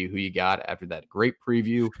 JP, who you got after that great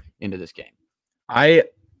preview into this game?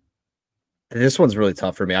 This one's really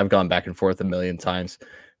tough for me. I've gone back and forth a million times.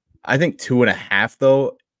 I think 2.5,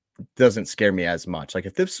 though, doesn't scare me as much. Like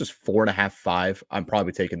if this was 4.5, 5, I'm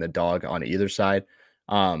probably taking the dog on either side.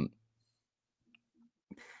 I'll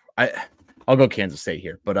go Kansas State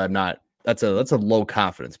here, but I'm not. That's a low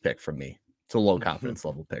confidence pick from me. It's a low confidence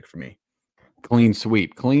level pick for me. Clean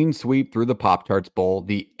sweep through the Pop-Tarts Bowl,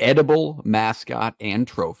 the edible mascot and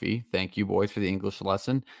trophy. Thank you, boys, for the English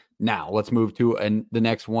lesson. Now let's move to the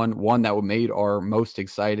next one that made our most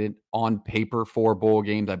excited on paper for bowl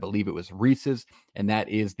games. I believe it was Reese's, and that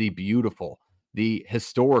is the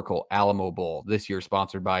historical Alamo Bowl this year,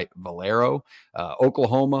 sponsored by Valero.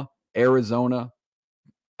 Oklahoma, Arizona.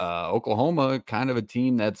 Oklahoma, kind of a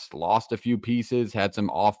team that's lost a few pieces, had some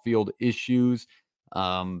off-field issues.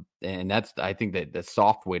 And that's, I think, that the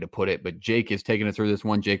soft way to put it. But Jake is taking us through this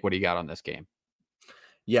one. Jake, what do you got on this game?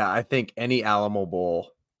 Yeah, I think any Alamo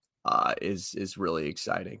Bowl is really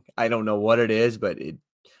exciting. I don't know what it is, but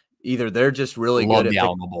either they're just really Love good at the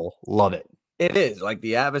Alamo Bowl. Love it. It is like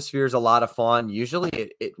the atmosphere is a lot of fun. Usually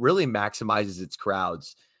it really maximizes its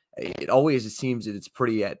crowds. It seems that it's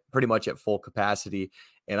pretty much at full capacity.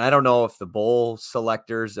 And I don't know if the bowl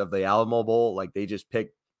selectors of the Alamo Bowl, like they just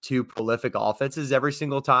pick 2 prolific offenses every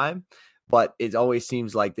single time, but it always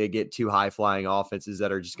seems like they get 2 high flying offenses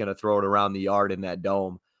that are just going to throw it around the yard in that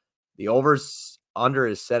dome. The under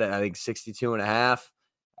is set at, I think, 62.5.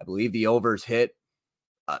 I believe the overs hit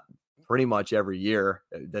pretty much every year.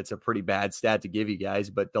 That's a pretty bad stat to give you guys,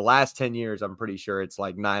 but the last 10 years, I'm pretty sure it's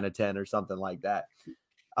like 9 of 10 or something like that.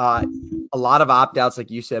 A lot of opt-outs, like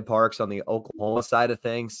you said, Parks, on the Oklahoma side of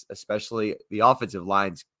things, especially the offensive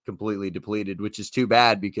line's completely depleted, which is too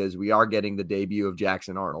bad because we are getting the debut of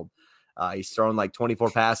Jackson Arnold. He's thrown like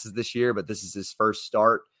 24 passes this year, but this is his first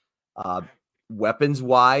start.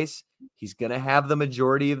 Weapons-wise, he's going to have the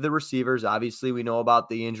majority of the receivers. Obviously, we know about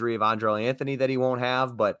the injury of Andre Anthony that he won't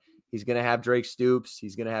have, but he's going to have Drake Stoops.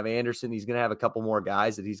 He's going to have Anderson. He's going to have a couple more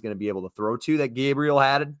guys that he's going to be able to throw to that Gabriel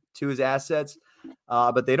had to his assets.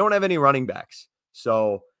 But they don't have any running backs.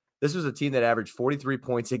 So this was a team that averaged 43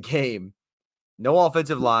 points a game. No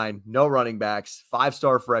offensive line, no running backs,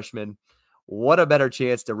 5-star freshmen. What a better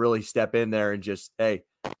chance to really step in there and just, hey,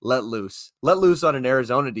 let loose. Let loose on an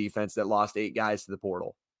Arizona defense that lost 8 guys to the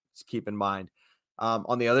portal. Just keep in mind.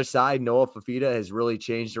 On the other side, Noah Fafita has really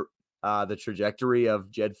changed the trajectory of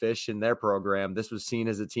Jed Fish in their program. This was seen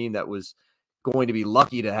as a team that was going to be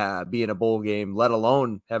lucky to be in a bowl game, let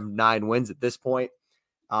alone have 9 wins at this point.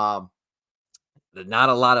 Not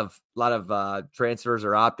a lot of transfers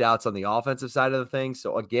or opt-outs on the offensive side of the thing.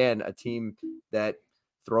 So again, a team that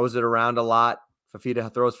throws it around a lot.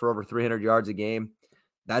 Fafita throws for over 300 yards a game.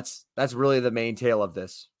 That's really the main tail of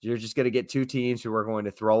this. You're just going to get 2 teams who are going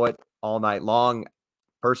to throw it all night long.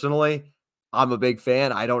 Personally, I'm a big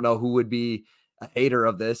fan. I don't know who would be a hater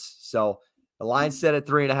of this. So the line's set at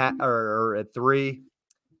 3.5 or at 3.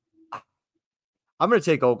 I'm going to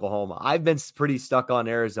take Oklahoma. I've been pretty stuck on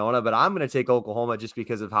Arizona, but I'm going to take Oklahoma just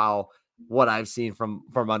because of what I've seen from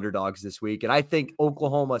underdogs this week. And I think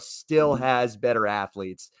Oklahoma still has better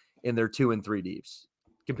athletes in their 2 and 3 deeps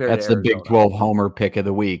compared That's to the Big 12 homer pick of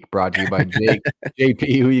the week, brought to you by Jake.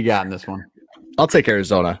 JP, who you got in this one? I'll take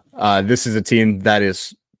Arizona. This is a team that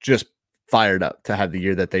is just fired up to have the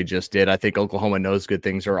year that they just did. I think Oklahoma knows good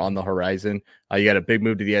things are on the horizon. You got a big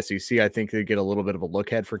move to the SEC. I think they get a little bit of a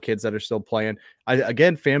look ahead for kids that are still playing.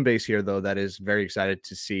 Again, fan base here, though, that is very excited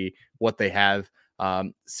to see what they have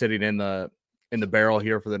sitting in the barrel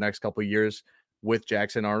here for the next couple of years with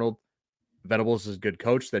Jackson Arnold. Venables is a good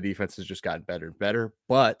coach. The defense has just gotten better and better.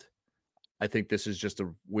 But I think this is just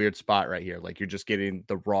a weird spot right here. Like you're just getting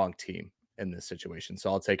the wrong team in this situation. So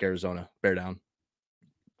I'll take Arizona. Bear down.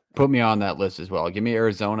 Put me on that list as well. Give me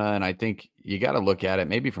Arizona, and I think you got to look at it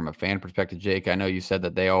maybe from a fan perspective, Jake. I know you said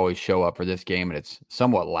that they always show up for this game, and it's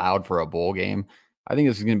somewhat loud for a bowl game. I think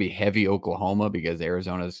this is going to be heavy Oklahoma because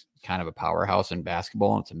Arizona's kind of a powerhouse in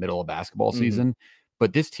basketball, and it's the middle of basketball season.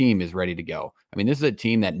 But this team is ready to go. I mean, this is a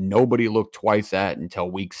team that nobody looked twice at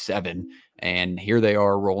until week 7, and here they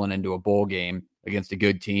are rolling into a bowl game against a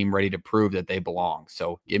good team ready to prove that they belong.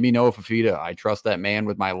 So give me Noah Fafita. I trust that man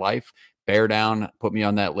with my life. Bear down, put me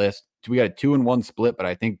on that list. We got a 2-1 split, but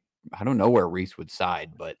I don't know where Reese would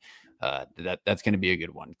side, but that's going to be a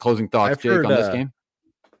good one. Closing thoughts, Jake, on this game?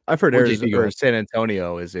 I've heard Arizona or San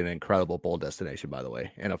Antonio is an incredible bowl destination, by the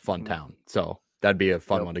way, and a fun town. So that'd be a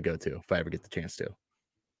fun one to go to if I ever get the chance to.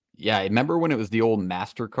 Yeah, remember when it was the old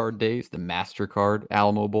MasterCard days, the MasterCard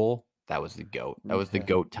Alamo Bowl? That was the GOAT. That was the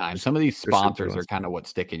GOAT time. Some of these sponsors are kind of what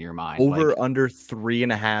stick in your mind. Under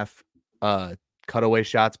 3.5 cutaway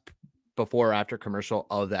shots before or after commercial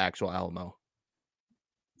of the actual Alamo.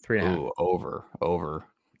 3.5. Ooh, over.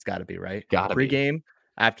 It's got to be, right? Got to be. Pre-game,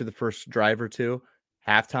 after the first drive or two,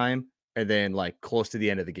 halftime, and then like close to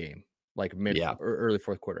the end of the game, like mid or early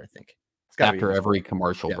fourth quarter, I think. After every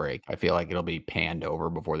commercial break, I feel like it'll be panned over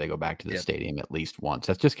before they go back to the stadium at least once.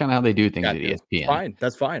 That's just kind of how they do things at ESPN. Fine.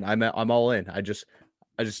 That's fine. I'm all in. I just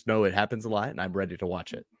know it happens a lot, and I'm ready to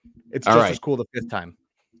watch it. It's just as cool the 5th time.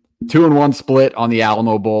 2-1 split on the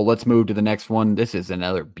Alamo Bowl. Let's move to the next one. This is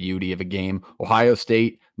another beauty of a game. Ohio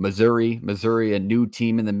State, Missouri, a new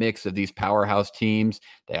team in the mix of these powerhouse teams.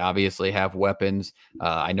 They obviously have weapons.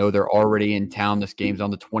 I know they're already in town. This game's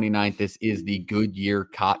on the 29th. This is the Goodyear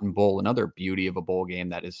Cotton Bowl, another beauty of a bowl game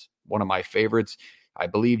that is one of my favorites. I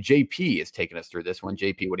believe JP is taking us through this one.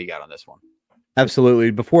 JP, what do you got on this one?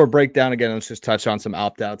 Absolutely. Before breakdown again, let's just touch on some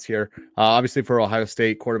opt-outs here. Obviously for Ohio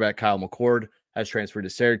State, quarterback Kyle McCord has transferred to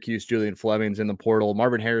Syracuse. Julian Fleming's in the portal.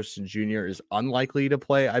 Marvin Harrison Jr. is unlikely to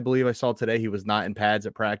play. I believe I saw today he was not in pads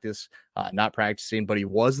at practice, not practicing, but he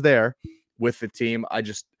was there with the team. I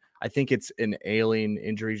think it's an ailing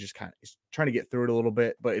injury, just kind of trying to get through it a little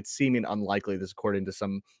bit, but it's seeming unlikely. This according to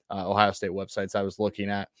some Ohio State websites I was looking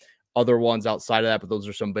at. Other ones outside of that, but those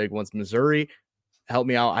are some big ones. Missouri, help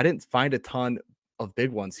me out. I didn't find a ton of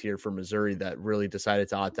big ones here for Missouri that really decided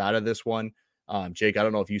to opt out of this one. Jake, I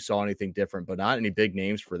don't know if you saw anything different, but not any big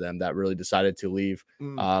names for them that really decided to leave,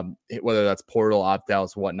 whether that's portal,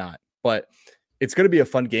 opt-outs, whatnot. But it's going to be a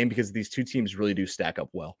fun game because these two teams really do stack up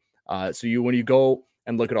well. So when you go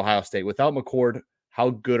and look at Ohio State, without McCord,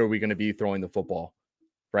 how good are we going to be throwing the football,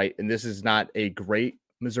 right? And this is not a great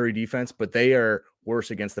Missouri defense, but they are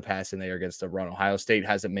worse against the pass than they are against the run. Ohio State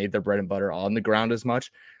hasn't made their bread and butter on the ground as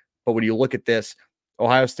much. But when you look at this,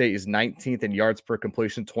 Ohio State is 19th in yards per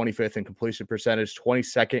completion, 25th in completion percentage,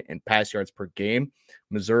 22nd in pass yards per game.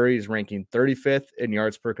 Missouri is ranking 35th in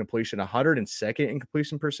yards per completion, 102nd in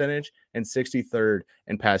completion percentage, and 63rd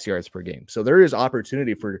in pass yards per game. So there is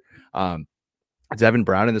opportunity for Devin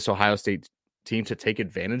Brown and this Ohio State team to take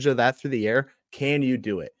advantage of that through the air. Can you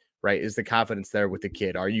do it? Right? Is the confidence there with the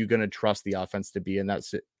kid? Are you going to trust the offense to be in that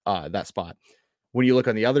spot? When you look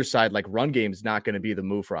on the other side, like run game is not going to be the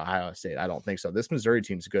move for Ohio State. I don't think so. This Missouri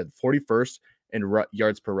team's good. 41st in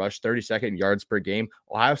yards per rush, 32nd in yards per game.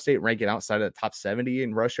 Ohio State ranking outside of the top 70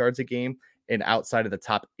 in rush yards a game and outside of the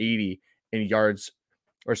top 80 in yards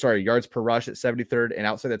per rush at 73rd and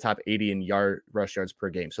outside the top 80 in rush yards per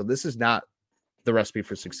game. So this is not the recipe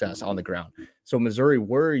for success on the ground. So Missouri,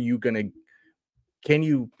 can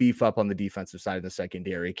you beef up on the defensive side of the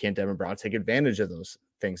secondary? Can Devin Brown take advantage of those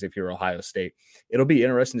things if you're Ohio State? It'll be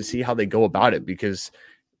interesting to see how they go about it because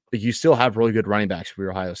you still have really good running backs for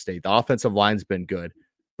your Ohio State. The offensive line's been good,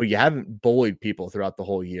 but you haven't bullied people throughout the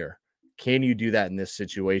whole year. Can you do that in this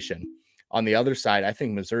situation? On the other side, I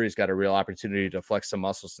think Missouri's got a real opportunity to flex some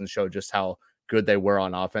muscles and show just how good they were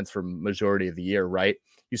on offense for majority of the year, right?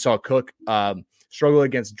 You saw Cook struggle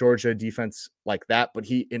against Georgia defense like that, but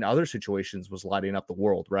he, in other situations, was lighting up the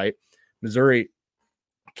world, right? Missouri,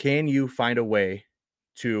 can you find a way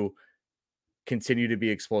to continue to be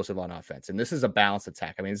explosive on offense? And this is a balanced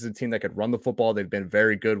attack. I mean, this is a team that could run the football. They've been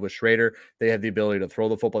very good with Schrader. They have the ability to throw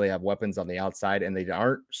the football. They have weapons on the outside, and they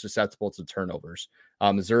aren't susceptible to turnovers.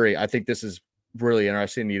 Missouri, I think this is really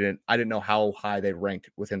interesting. I didn't know how high they ranked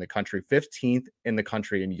within the country. 15th in the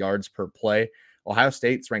country in yards per play. Ohio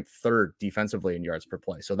State's ranked 3rd defensively in yards per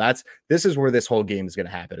play. So this is where this whole game is going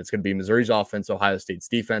to happen. It's going to be Missouri's offense, Ohio State's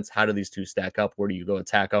defense. How do these two stack up? Where do you go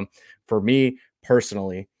attack them? For me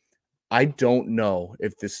personally, I don't know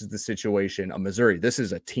if this is the situation of Missouri. This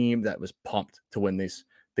is a team that was pumped to win this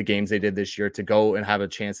the games they did this year, to go and have a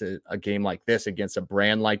chance at a game like this against a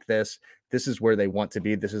brand like this. This is where they want to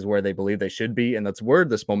be. This is where they believe they should be. And that's where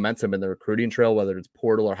this momentum in the recruiting trail, whether it's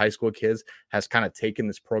portal or high school kids, has kind of taken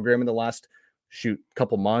this program in the last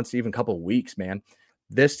couple months, even couple weeks, man.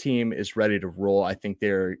 This team is ready to roll. I think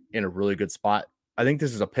they're in a really good spot. I think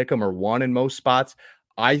this is a pick 'em or one in most spots.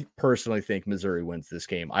 I personally think Missouri wins this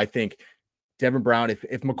game. I think Devin Brown, if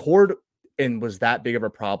McCord was that big of a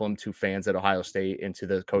problem to fans at Ohio State and to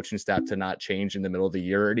the coaching staff to not change in the middle of the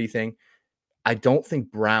year or anything, I don't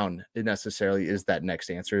think Brown necessarily is that next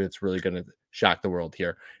answer that's really going to shock the world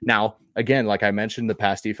here. Now, again, like I mentioned, the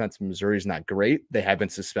pass defense in Missouri is not great. They have been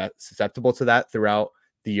susceptible to that throughout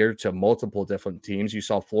the year to multiple different teams. You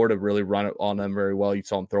saw Florida really run it on them very well. You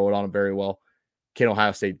saw them throw it on them very well. Can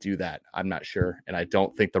Ohio State do that? I'm not sure. And I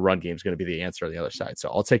don't think the run game is going to be the answer on the other side. So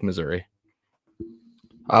I'll take Missouri.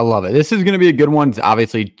 I love it. This is going to be a good one. It's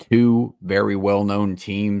obviously two very well-known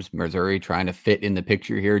teams. Missouri trying to fit in the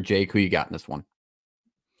picture here. Jake, who you got in this one?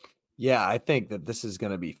 Yeah, I think that this is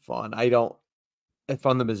going to be fun. If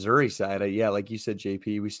on the Missouri side, like you said,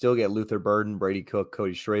 JP, we still get Luther Burden, Brady Cook,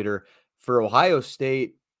 Cody Schrader. For Ohio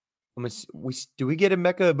State, do we get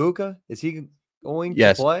Emeka Ibuka? Is he going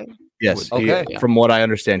to play? Yes. Okay. From what I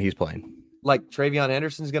understand, he's playing. Like Travion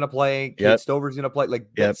Henderson's going to play. Kate Stover's going to play. Like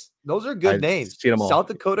those are good names. Seen them all. South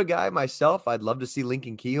Dakota guy myself. I'd love to see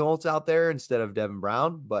Lincoln Keyholtz out there instead of Devin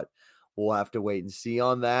Brown, but we'll have to wait and see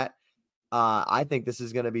on that. I think this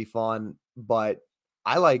is going to be fun, but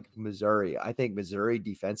I like Missouri. I think Missouri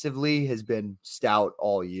defensively has been stout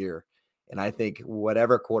all year. And I think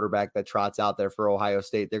whatever quarterback that trots out there for Ohio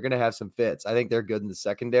State, they're going to have some fits. I think they're good in the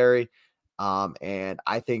secondary. And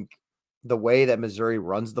I think the way that Missouri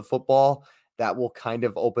runs the football, that will kind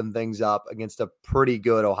of open things up against a pretty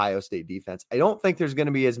good Ohio State defense. I don't think there's going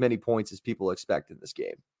to be as many points as people expect in this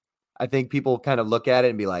game. I think people kind of look at it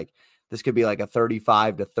and be like, this could be like a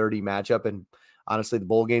 35-30 matchup. And honestly, the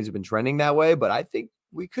bowl games have been trending that way, but I think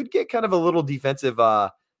we could get kind of a little defensive.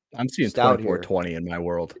 I'm seeing 24-20 in my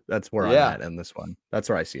world. That's where I'm at in this one. That's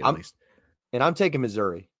where I see it at least. And I'm taking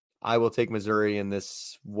Missouri. I will take Missouri in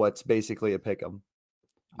this, what's basically a pick 'em.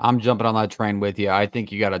 I'm jumping on that train with you. I think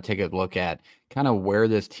you got to take a look at kind of where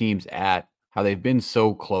this team's at, how they've been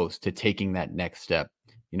so close to taking that next step.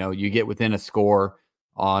 You know, you get within a score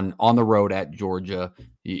on the road at Georgia,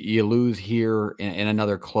 you lose here in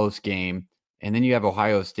another close game, and then you have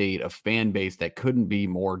Ohio State, a fan base that couldn't be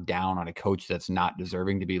more down on a coach that's not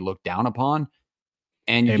deserving to be looked down upon.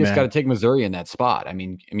 And you just got to take Missouri in that spot. I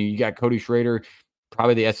mean, you got Cody Schrader,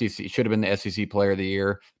 probably the SEC, should have been the SEC Player of the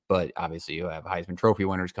Year. But obviously, you have Heisman Trophy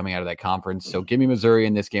winners coming out of that conference. So give me Missouri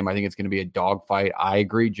in this game. I think it's going to be a dogfight. I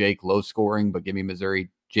agree, Jake, low scoring, but give me Missouri.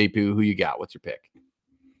 JP, who you got? What's your pick?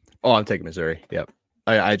 Oh, I'm taking Missouri. Yep.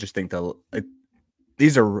 I just think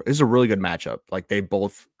this is a really good matchup. Like they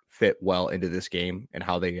both fit well into this game and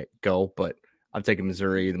how they go. But I'm taking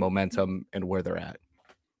Missouri, the momentum and where they're at.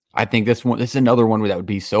 I think this is another one that would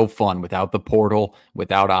be so fun without the portal,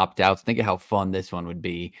 without opt-outs. Think of how fun this one would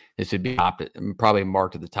be. This would be probably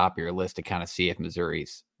marked at the top of your list to kind of see if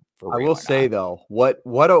Missouri's for real. I will say though, what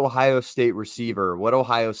Ohio State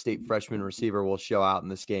freshman receiver will show out in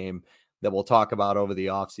this game that we'll talk about over the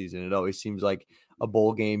offseason. It always seems like a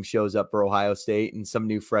bowl game shows up for Ohio State and some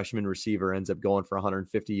new freshman receiver ends up going for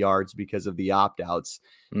 150 yards because of the opt-outs.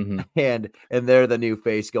 Mm-hmm. And they're the new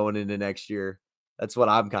face going into next year. That's what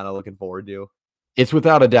I'm kind of looking forward to. It's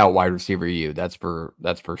without a doubt wide receiver U. That's for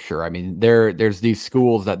sure. I mean, there's these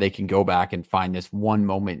schools that they can go back and find this one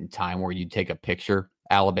moment in time where you take a picture.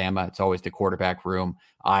 Alabama, it's always the quarterback room.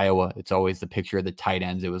 Iowa, it's always the picture of the tight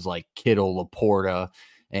ends. It was like Kittle, Laporta,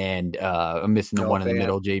 and I'm missing the one in the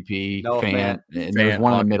middle, JP, Fant. And there's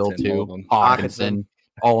one in the middle too, Hawkinson,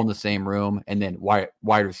 all in the same room. And then wide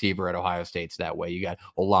receiver at Ohio State's that way. You got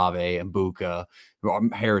Olave and Mbuka,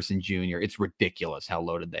 Harrison Jr. It's ridiculous how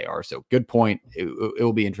loaded they are. So good point. It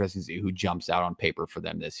will be interesting to see who jumps out on paper for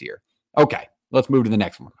them this year. Okay, let's move to the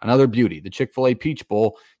next one. Another beauty, the Chick-fil-A Peach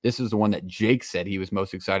Bowl. This is the one that Jake said he was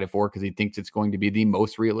most excited for because he thinks it's going to be the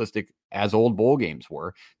most realistic as old bowl games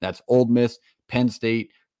were. That's Ole Miss, Penn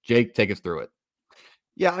State. Jake, take us through it.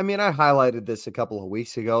 Yeah, I mean, I highlighted this a couple of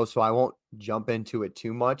weeks ago, so I won't jump into it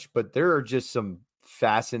too much, but there are just some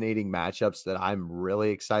fascinating matchups that I'm really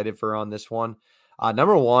excited for on this one.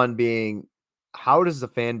 Number one being, how does the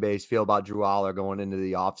fan base feel about Drew Aller going into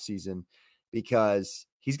the offseason? Because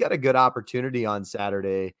he's got a good opportunity on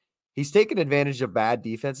Saturday. He's taken advantage of bad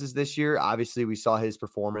defenses this year. Obviously, we saw his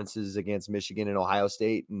performances against Michigan and Ohio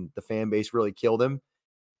State, and the fan base really killed him.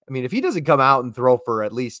 I mean, if he doesn't come out and throw for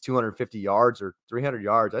at least 250 yards or 300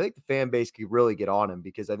 yards, I think the fan base could really get on him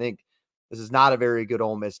because I think This is not a very good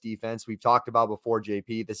Ole Miss defense. We've talked about before,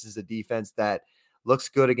 JP. This is a defense that looks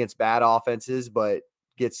good against bad offenses, but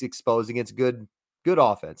gets exposed against good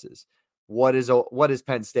offenses. What is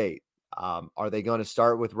Penn State? Are they going to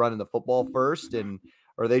start with running the football first, and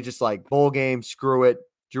are they just like bowl game? Screw it,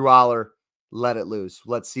 Drew Aller, let it loose.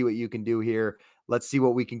 Let's see what you can do here. Let's see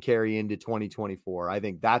what we can carry into 2024. I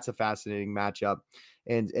think that's a fascinating matchup.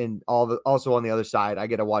 And also on the other side, I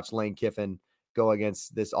get to watch Lane Kiffin go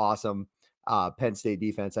against this awesome Penn State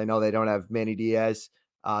defense. I know they don't have Manny Diaz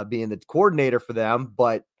being the coordinator for them,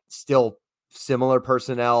 but still similar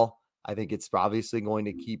personnel. I think it's obviously going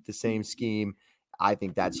to keep the same scheme. I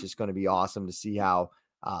think that's just going to be awesome to see how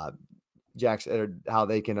how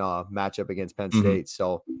they can match up against Penn State.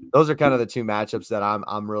 So those are kind of the two matchups that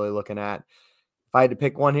I'm really looking at. If I had to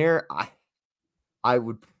pick one here, I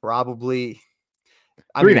would probably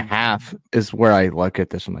 3.5 is where I look at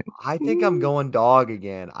this. I'm like, I think I'm going dog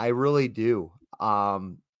again. I really do.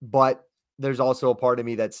 But there's also a part of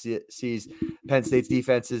me that sees Penn State's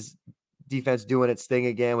defense doing its thing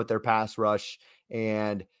again with their pass rush,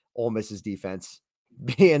 and Ole Miss's defense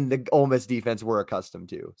being the Ole Miss defense we're accustomed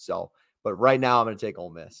to. So, but right now I'm going to take Ole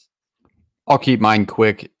Miss. I'll keep mine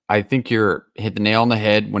quick. I think you're hit the nail on the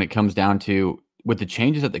head when it comes down to with the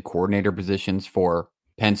changes at the coordinator positions for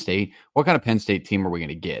Penn State. What kind of Penn State team are we going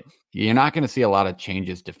to get? You're not going to see a lot of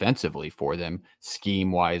changes defensively for them,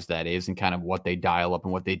 scheme-wise, that is, and kind of what they dial up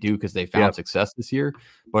and what they do because they found success this year.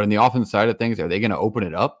 But on the offense side of things, are they going to open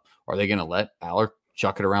it up? Or are they going to let Aller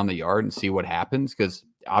chuck it around the yard and see what happens? Because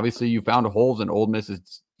obviously you found holes in Ole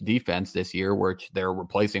Miss's defense this year, which they're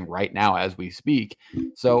replacing right now as we speak.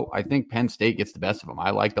 So I think Penn State gets the best of them. I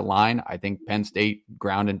like the line. I think Penn State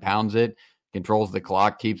ground and pounds it, controls the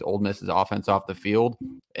clock, keeps Ole Miss's offense off the field.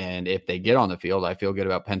 And if they get on the field, I feel good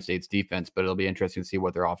about Penn State's defense, but it'll be interesting to see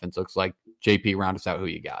what their offense looks like. JP, round us out who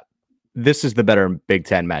you got. This is the better Big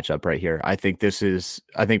Ten matchup right here. I think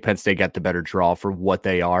Penn State got the better draw for what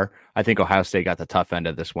they are. I think Ohio State got the tough end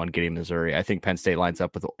of this one, getting Missouri. I think Penn State lines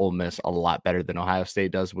up with Ole Miss a lot better than Ohio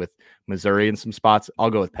State does with Missouri in some spots. I'll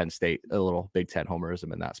go with Penn State, a little Big Ten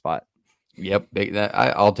homerism in that spot. Yep,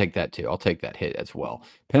 I'll take that too. I'll take that hit as well.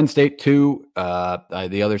 Penn State 2.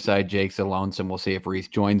 The other side, Jake's a lonesome. We'll see if Reese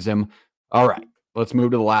joins him. All right, let's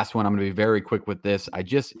move to the last one. I'm going to be very quick with this. I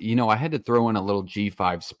had to throw in a little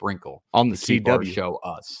G5 sprinkle on the CW show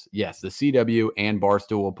us. Yes, the CW and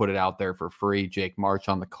Barstool will put it out there for free. Jake March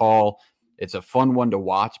on the call. It's a fun one to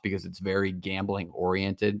watch because it's very gambling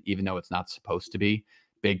oriented, even though it's not supposed to be.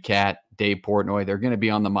 Big Cat, Dave Portnoy, they're going to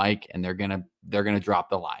be on the mic and they're going to drop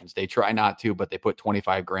the lines. They try not to, but they put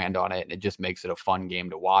 25 grand on it and it just makes it a fun game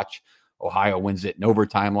to watch. Ohio wins it in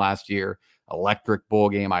overtime last year. Electric bowl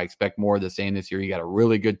game. I expect more of the same this year. You got a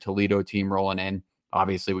really good Toledo team rolling in.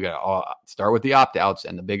 Obviously, we got to start with the opt-outs,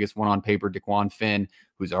 and the biggest one on paper, DeQuan Finn,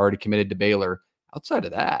 who's already committed to Baylor. Outside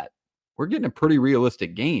of that, we're getting a pretty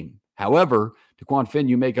realistic game. However, DeQuan Finn,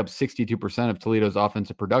 you make up 62% of Toledo's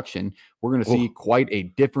offensive production. We're going to see quite a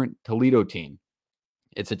different Toledo team.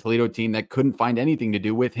 It's a Toledo team that couldn't find anything to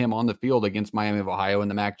do with him on the field against Miami of Ohio in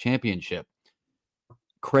the MAC championship.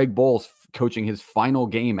 Craig Bowles coaching his final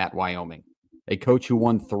game at Wyoming, a coach who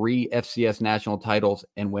won 3 FCS national titles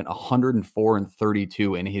and went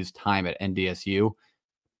 104-32 in his time at NDSU,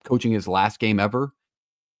 coaching his last game ever.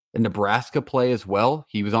 The Nebraska play as well.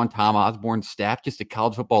 He was on Tom Osborne's staff, just a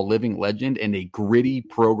college football living legend and a gritty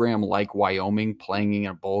program like Wyoming playing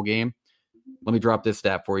in a bowl game. Let me drop this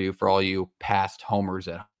stat for you for all you past homers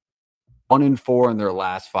at 1-4 in their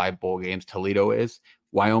last 5 bowl games. Toledo is.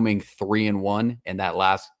 Wyoming 3-1, and that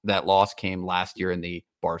loss came last year in the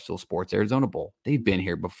Barstool Sports Arizona Bowl. They've been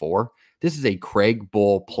here before. This is a Craig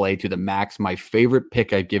Bull play to the max. My favorite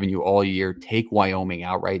pick I've given you all year. Take Wyoming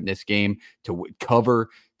outright in this game to cover,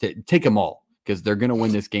 to take them all because they're going to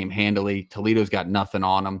win this game handily. Toledo's got nothing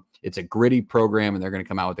on them. It's a gritty program, and they're going to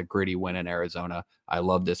come out with a gritty win in Arizona. I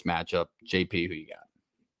love this matchup. JP, who you got?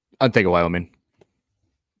 I'd take a Wyoming.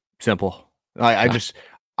 Simple.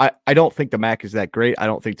 I don't think the MAC is that great. I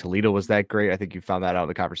don't think Toledo was that great. I think you found that out in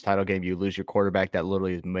the conference title game. You lose your quarterback that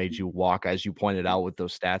literally made you walk, as you pointed out with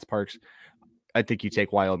those stats, Parks. I think you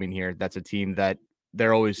take Wyoming here. That's a team that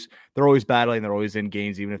they're always battling. They're always in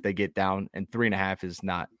games, even if they get down. And 3.5 is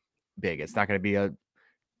not big. It's not going to be a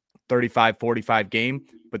 35-45 game,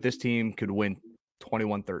 but this team could win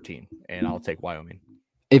 21-13, and I'll take Wyoming.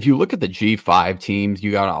 If you look at the G5 teams, you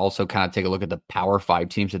got to also kind of take a look at the Power 5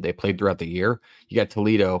 teams that they played throughout the year. You got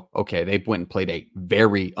Toledo. Okay, they went and played a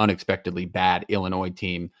very unexpectedly bad Illinois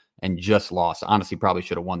team and just lost. Honestly, probably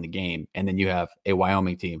should have won the game. And then you have a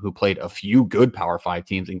Wyoming team who played a few good Power 5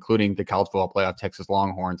 teams, including the College Football Playoff Texas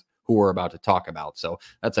Longhorns, who we're about to talk about. So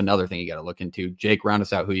that's another thing you got to look into. Jake, round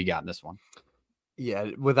us out. Who you got in this one?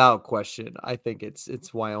 Yeah, without question, I think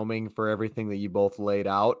it's Wyoming for everything that you both laid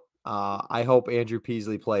out. I hope Andrew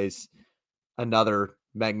Peasley plays another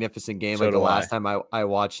magnificent game So like the do last I. time I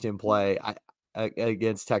watched him play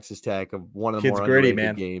against Texas Tech, of one of the Kid's more gritty, underrated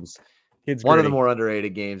man. games. Kid's One of the gritty. more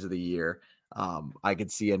underrated games of the year. I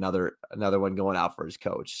could see another one going out for his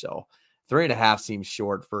coach. So 3.5 seems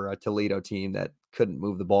short for a Toledo team that couldn't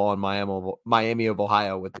move the ball in Miami of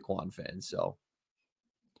Ohio with the Quan Fin. So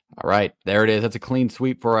All right, there it is. That's a clean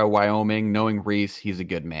sweep for Wyoming. Knowing Reese, he's a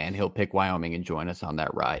good man. He'll pick Wyoming and join us on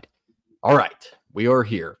that ride. All right, we are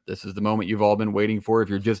here. This is the moment you've all been waiting for. If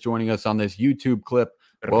you're just joining us on this YouTube clip,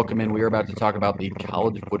 welcome in. We are about to talk about the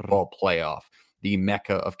college football playoff, the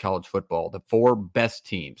mecca of college football, the 4 best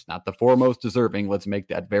teams, not the 4 most deserving. Let's make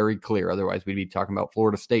that very clear. Otherwise, we'd be talking about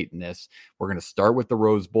Florida State in this. We're going to start with the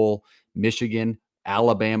Rose Bowl, Michigan,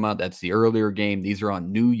 Alabama. That's the earlier game. These are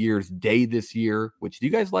on New Year's Day this year, which do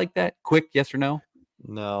you guys like that? Quick, yes or no?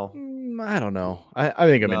 no. I don't know. I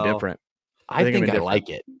think I'm No. indifferent. I think I indifferent. like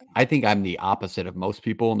it. I think I'm the opposite of most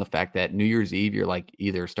people in the fact that New Year's Eve, you're like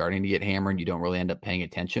either starting to get hammered, you don't really end up paying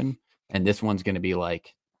attention. And this one's going to be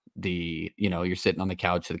like you're sitting on the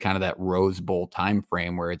couch at kind of that Rose Bowl time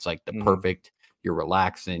frame where it's like the perfect, you're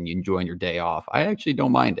relaxing, you're enjoying your day off. I actually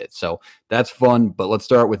don't mind it. So that's fun. But let's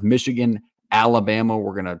start with Michigan, Alabama.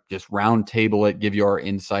 We're going to just round table it, give you our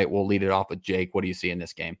insight. We'll lead it off with Jake. What do you see in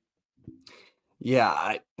this game?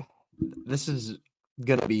 Yeah, this is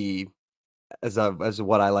going to be, as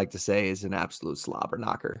what I like to say, is an absolute slobber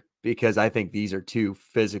knocker, because I think these are 2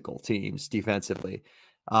 physical teams defensively.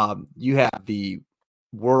 You have the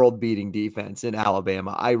world-beating defense in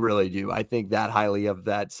Alabama. I really do. I think that highly of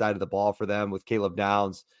that side of the ball for them, with Caleb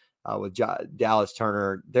Downs, with Dallas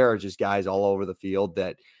Turner. There are just guys all over the field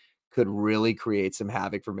that could really create some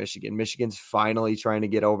havoc for Michigan. Michigan's finally trying to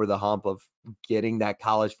get over the hump of getting that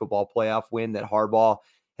college football playoff win that Harbaugh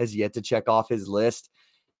has yet to check off his list.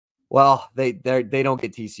 Well, they don't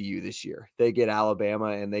get TCU this year. They get Alabama,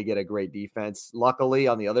 and they get a great defense. Luckily,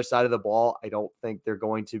 on the other side of the ball, I don't think they're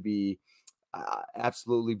going to be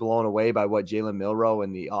absolutely blown away by what Jalen Milroe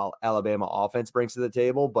and the Alabama offense brings to the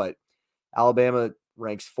table. But Alabama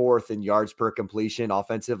ranks 4th in yards per completion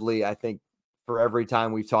offensively. I think for every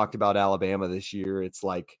time we've talked about Alabama this year, it's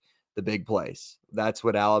like the big plays. That's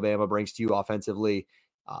what Alabama brings to you offensively.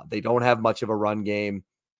 They don't have much of a run game,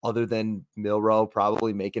 other than Milroe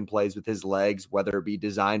probably making plays with his legs, whether it be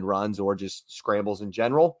designed runs or just scrambles in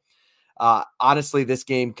general. Honestly, this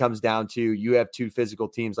game comes down to, you have 2 physical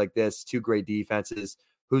teams like this, 2 great defenses.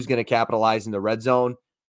 Who's going to capitalize in the red zone?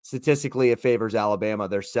 Statistically, it favors Alabama.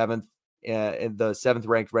 They're 7th in the 7th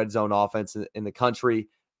ranked red zone offense in the country.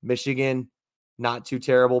 Michigan, not too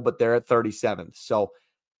terrible, but they're at 37th. So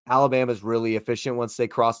Alabama's really efficient once they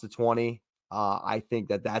cross the 20. I think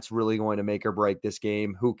that's really going to make or break this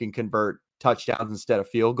game. Who can convert touchdowns instead of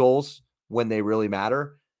field goals when they really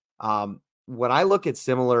matter? When I look at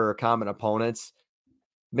similar or common opponents,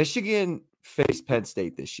 Michigan faced Penn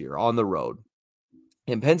State this year on the road.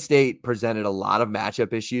 And Penn State presented a lot of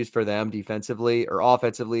matchup issues for them defensively, or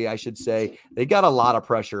offensively, I should say. They got a lot of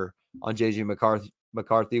pressure on J.J.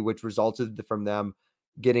 McCarthy, which resulted from them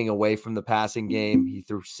getting away from the passing game. He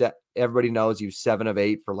threw everybody knows he was 7 of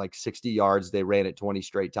 8 for like 60 yards. They ran it 20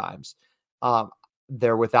 straight times.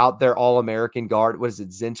 They're without their All-American guard. What is it?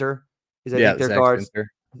 Zinter? I think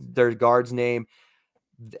their guard's name.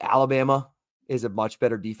 Alabama is a much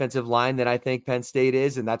better defensive line than I think Penn State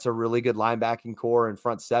is, and that's a really good linebacking core and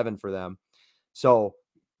front 7 for them. So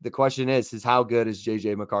the question is how good is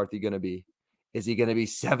J.J. McCarthy going to be? Is he going to be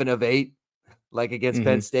 7 of 8 like against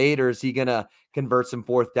Penn State, or is he going to convert some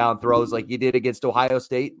 4th down throws like he did against Ohio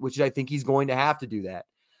State, which I think he's going to have to do that.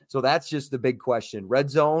 So that's just the big question. Red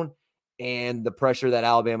zone and the pressure that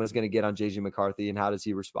Alabama is going to get on J.J. McCarthy, and how does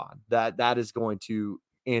he respond? That is going to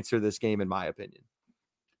answer this game, in my opinion.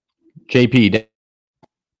 JP.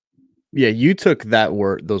 Yeah, you took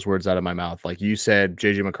those words out of my mouth. Like you said,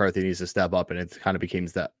 JJ McCarthy needs to step up, and it kind of became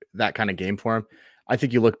that kind of game for him. I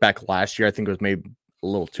think you look back last year, I think it was maybe a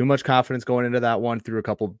little too much confidence going into that one, threw a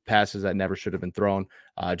couple passes that never should have been thrown,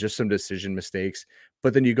 just some decision mistakes.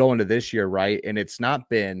 But then you go into this year, right? And it's not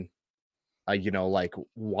been, like,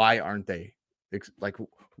 why aren't they? Like,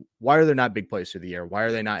 why are there not big plays through the air? Why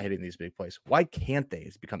are they not hitting these big plays? Why can't they?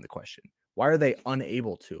 Has become the question. Why are they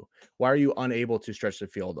unable to? Why are you unable to stretch the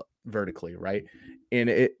field vertically, right? And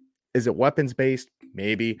is it weapons based?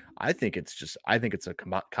 Maybe. I think it's a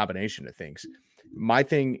combination of things. My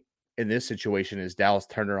thing in this situation is Dallas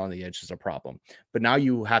Turner on the edge is a problem. But now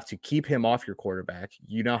you have to keep him off your quarterback.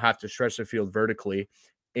 You now have to stretch the field vertically.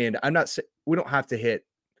 And we don't have to hit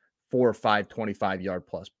 4 or 5 25-yard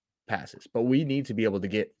plus passes, but we need to be able to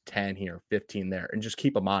get 10 here, 15 there, and just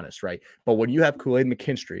keep them honest, right? But when you have Kool-Aid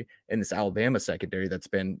McKinstry in this Alabama secondary that's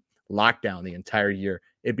been locked down the entire year,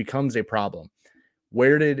 it becomes a problem.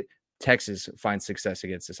 Where did Texas find success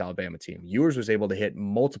against this Alabama team? Ewers was able to hit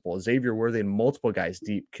multiple, Xavier Worthy and multiple guys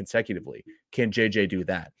deep consecutively. Can JJ do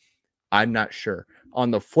that? I'm not sure.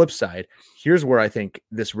 On the flip side, here's where I think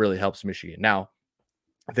this really helps Michigan. Now,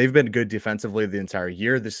 they've been good defensively the entire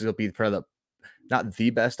year. This will be probably not the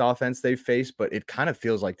best offense they've faced, but it kind of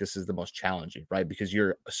feels like this is the most challenging, right? Because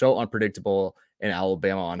you're so unpredictable in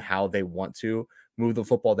Alabama on how they want to move the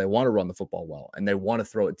football. They want to run the football well, and they want to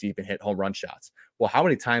throw it deep and hit home run shots. Well, how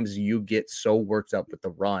many times do you get so worked up with the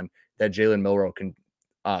run that Jalen Milroe can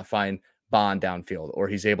find Bond downfield, or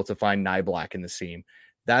he's able to find Niblack in the seam?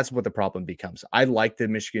 That's what the problem becomes. I like the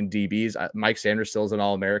Michigan DBs. Mike Sanders still is an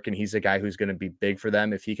All-American. He's a guy who's going to be big for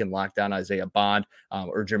them if he can lock down Isaiah Bond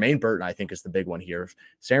or Jermaine Burton, I think is the big one here. If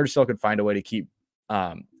Sanders still can find a way to keep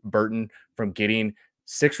Burton from getting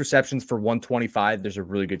 6 receptions for 125, there's a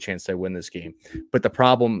really good chance they win this game. But the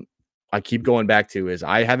problem I keep going back to is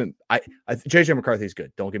JJ McCarthy is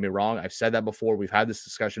good. Don't get me wrong. I've said that before. We've had this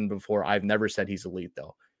discussion before. I've never said he's elite,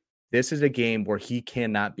 though. This is a game where he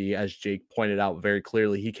cannot be, as Jake pointed out very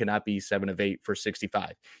clearly, he cannot be 7 of 8 for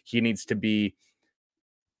 65. He needs to be,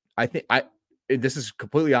 this is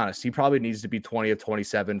completely honest. He probably needs to be 20 of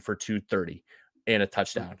 27 for 230 and a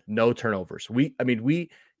touchdown. No turnovers. We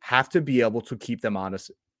have to be able to keep them honest.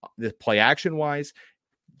 The play action wise,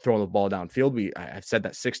 throwing the ball downfield. I've said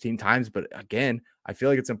that 16 times, but again, I feel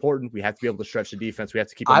like it's important. We have to be able to stretch the defense. We have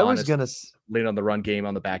to keep them honest. Lean on the run game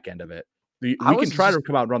on the back end of it. We can try to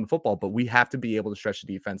come out and run the football, but we have to be able to stretch the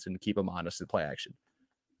defense and keep them honest and play action.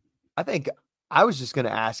 I think I was just going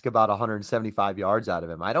to ask about 175 yards out of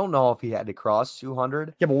him. I don't know if he had to cross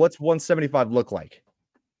 200. Yeah, but what's 175 look like?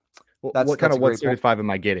 What kind of 175 am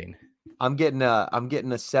I getting? I'm getting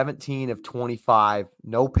a 17 of 25,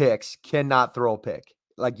 no picks, cannot throw a pick.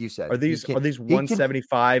 Like you said, are these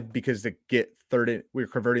 175 because they get third? We're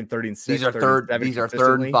converting 30 and 6. These are third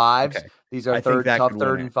and fives. Okay. These are tough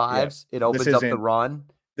third and fives. Yeah. It opens up the run.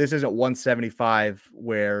 This isn't 175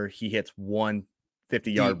 where he hits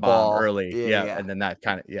 150-yard bomb early. Yeah. And then that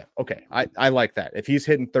kind of, okay. I like that. If he's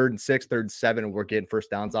hitting 3rd and 6, 3rd and 7, and we're getting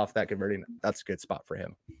first downs off that converting, that's a good spot for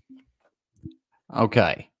him.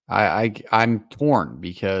 Okay. I'm torn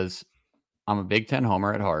because I'm a Big Ten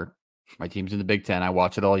homer at heart. My team's in the Big Ten. I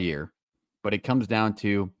watch it all year, but it comes down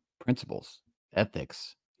to principles,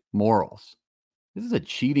 ethics, morals. This is a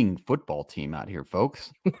cheating football team out here,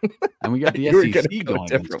 folks. And we got the SEC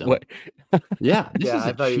going against them. Yeah, this is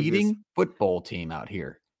a cheating football team out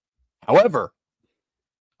here. However,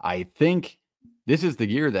 I think this is the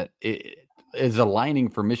year that it is aligning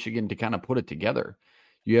for Michigan to kind of put it together.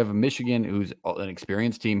 You have a Michigan who's an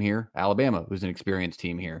experienced team here, Alabama who's an experienced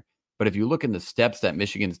team here. But if you look in the steps that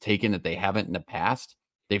Michigan's taken that they haven't in the past,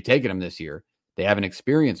 they've taken them this year. They have an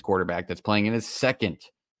experienced quarterback that's playing in his 2nd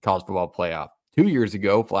college football playoff. 2 years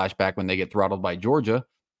ago, flashback when they get throttled by Georgia,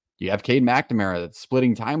 you have Cade McNamara that's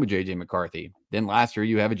splitting time with J.J. McCarthy. Then last year,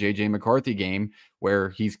 you have a J.J. McCarthy game where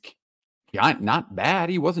he's not bad.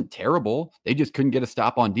 He wasn't terrible. They just couldn't get a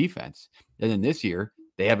stop on defense. And then this year,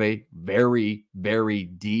 they have a very, very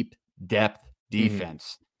deep depth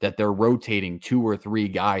defense that they're rotating 2 or 3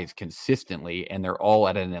 guys consistently, and they're all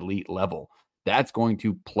at an elite level. That's going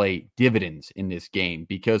to play dividends in this game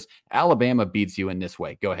because Alabama beats you in this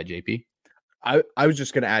way. Go ahead, JP. I was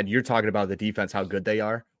just going to add, you're talking about the defense, how good they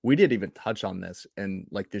are. We didn't even touch on this in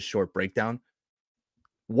like this short breakdown.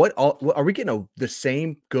 What are we getting the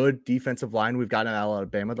same good defensive line we've gotten in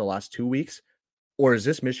Alabama the last 2 weeks? Or is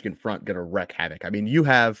this Michigan front going to wreak havoc? I mean, you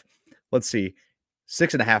have, let's see,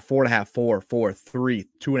 6.5, 4.5, 4, 4, 3,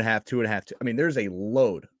 2.5, 2.5. 2. I mean, there's a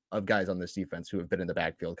load of guys on this defense who have been in the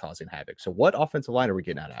backfield causing havoc. So what offensive line are we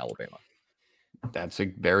getting out of Alabama? That's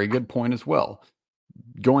a very good point as well.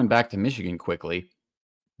 Going back to Michigan quickly,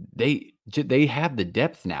 they have the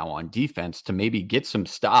depth now on defense to maybe get some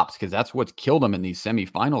stops because that's what's killed them in these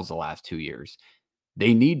semifinals the last 2 years.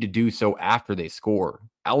 They need to do so after they score.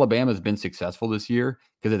 Alabama's been successful this year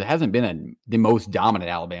because it hasn't been the most dominant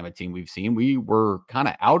Alabama team we've seen. We were kind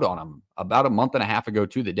of out on them about a month and a half ago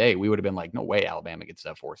to the day. We would have been like, no way Alabama gets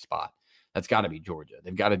that 4th spot. That's got to be Georgia.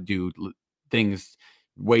 They've got to do things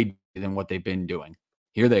way better than what they've been doing.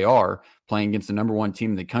 Here they are playing against the number 1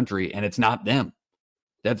 team in the country, and it's not them.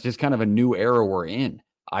 That's just kind of a new era we're in.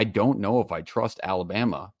 I don't know if I trust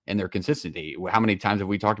Alabama and their consistency. How many times have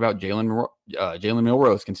we talked about Jalen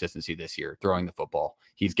Milroe's consistency this year throwing the football?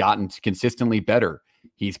 He's gotten consistently better.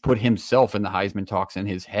 He's put himself in the Heisman talks in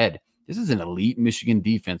his head. This is an elite Michigan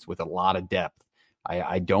defense with a lot of depth.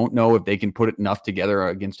 I don't know if they can put enough together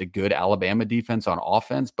against a good Alabama defense on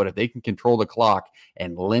offense, but if they can control the clock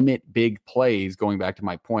and limit big plays, going back to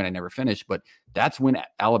my point, I never finished, but that's when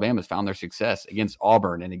Alabama's found their success against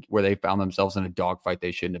Auburn and where they found themselves in a dogfight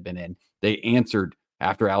they shouldn't have been in. They answered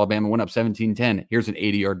after Alabama went up 17-10. Here's an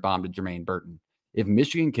 80-yard bomb to Jermaine Burton. If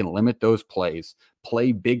Michigan can limit those plays,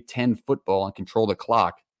 play Big Ten football, and control the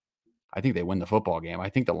clock, I think they win the football game. I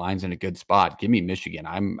think the line's in a good spot. Give me Michigan.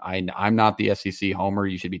 I'm not the SEC homer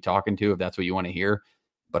you should be talking to if that's what you want to hear,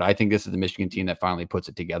 but I think this is the Michigan team that finally puts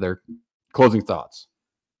it together. Closing thoughts.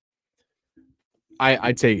 I'm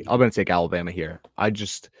going to take Alabama here. I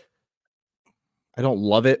don't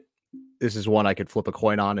love it. This is one I could flip a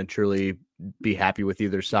coin on and truly be happy with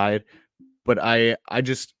either side. But I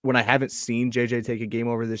just, when I haven't seen JJ take a game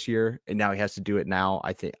over this year and now he has to do it now,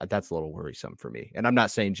 I think that's a little worrisome for me. And I'm not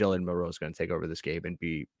saying Jalen Milroe is going to take over this game and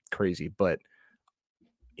be crazy, but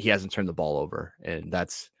he hasn't turned the ball over, and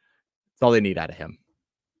that's all they need out of him.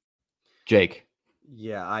 Jake.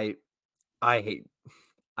 Yeah,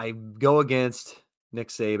 I go against Nick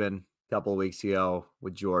Saban a couple of weeks ago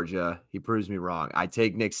with Georgia. He proves me wrong. I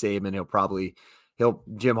take Nick Saban.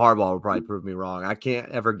 Jim Harbaugh will probably prove me wrong. I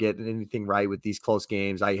can't ever get anything right with these close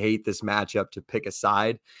games. I hate this matchup to pick a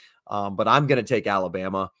side, but I'm going to take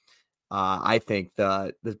Alabama. I think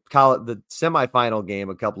the semifinal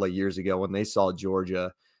game a couple of years ago when they saw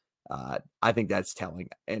Georgia, I think that's telling.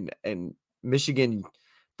 And Michigan,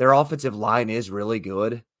 their offensive line is really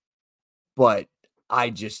good, but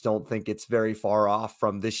I just don't think it's very far off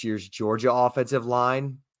from this year's Georgia offensive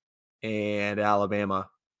line, and Alabama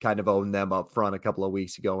kind of owned them up front a couple of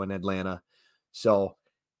weeks ago in Atlanta. So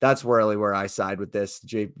that's really where I side with this.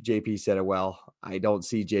 JP said it well. I don't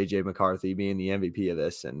see JJ McCarthy being the MVP of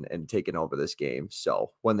this and taking over this game. So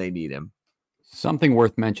when they need him. Something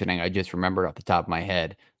worth mentioning, I just remembered off the top of my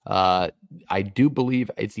head. I do believe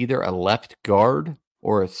it's either a left guard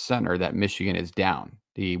or a center that Michigan is down.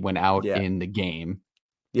 He went out in the game.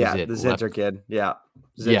 Yeah, the Zinter kid. Yeah.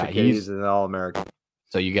 Zinter kid, he's an All-American.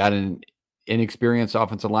 So you got an inexperienced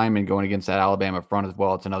offensive lineman going against that Alabama front as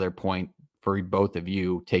well. It's another point for both of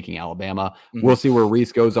you taking Alabama. Mm-hmm. We'll see where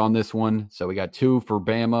Reese goes on this one. So we got 2 for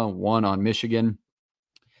Bama, 1 on Michigan.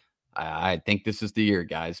 I think this is the year,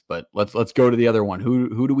 guys, but let's go to the other one.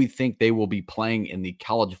 Who do we think they will be playing in the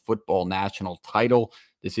college football national title?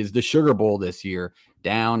 This is the Sugar Bowl this year.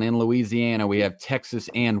 Down in Louisiana, we have Texas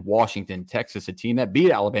and Washington. Texas, a team that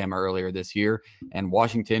beat Alabama earlier this year, and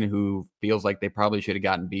Washington, who feels like they probably should have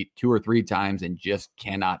gotten beat 2 or 3 times and just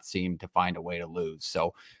cannot seem to find a way to lose.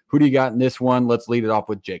 So who do you got in this one? Let's lead it off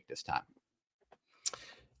with Jake this time.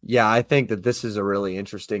 Yeah, I think that this is a really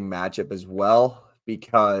interesting matchup as well,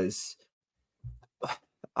 because,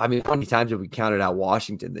 I mean, how many times have we counted out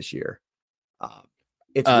Washington this year?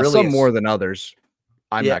 It's really some more than others.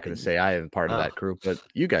 I'm not going to say I am part of that group, but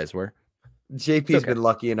you guys were. JP's been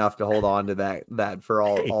lucky enough to hold on to that for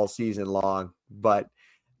all season long. But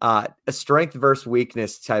a strength versus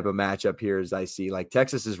weakness type of matchup here, as I see, like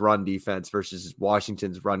Texas's run defense versus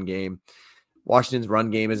Washington's run game. Washington's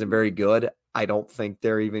run game isn't very good. I don't think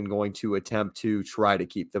they're even going to attempt to try to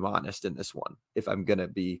keep them honest in this one, if I'm going to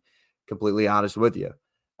be completely honest with you.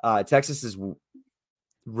 Texas is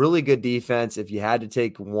really good defense. If you had to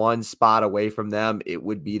take one spot away from them, it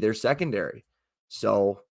would be their secondary.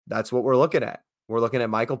 So that's what we're looking at. We're looking at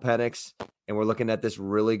Michael Penix, and we're looking at this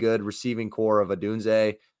really good receiving core of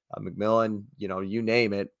Adunze, McMillan, you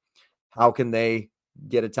name it. How can they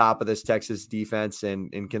get atop of this Texas defense,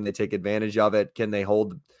 and can they take advantage of it? Can they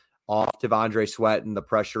hold off Devondre Sweat and the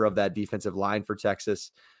pressure of that defensive line for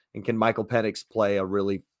Texas? And can Michael Penix play a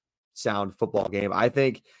really sound football game? I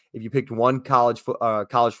think if you picked one college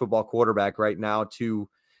football quarterback right now to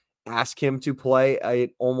ask him to play an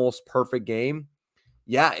almost perfect game,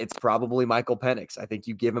 yeah, it's probably Michael Penix. I think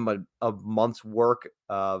you give him a month's work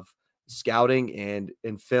of scouting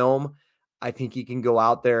and film. I think he can go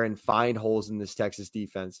out there and find holes in this Texas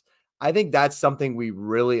defense. I think that's something we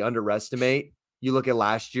really underestimate. You look at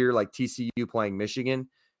last year, like TCU playing Michigan.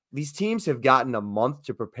 These teams have gotten a month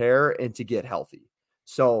to prepare and to get healthy.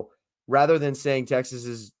 So rather than saying Texas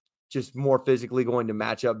is just more physically going to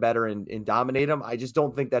match up better and dominate them, I just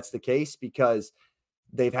don't think that's the case, because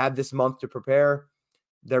they've had this month to prepare.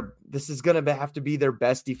 This is going to have to be their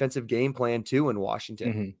best defensive game plan too in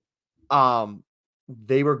Washington. Mm-hmm.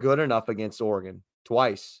 They were good enough against Oregon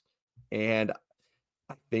twice, and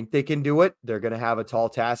I think they can do it. They're going to have a tall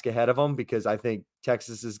task ahead of them because I think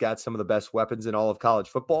Texas has got some of the best weapons in all of college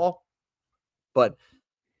football. But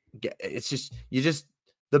it's just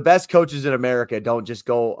the best coaches in America don't just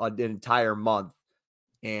go an entire month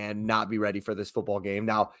and not be ready for this football game.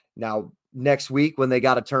 Now next week when they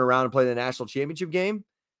got to turn around and play the national championship game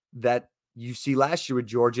that you see last year with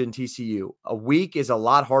Georgia and TCU, a week is a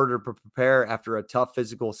lot harder to prepare after a tough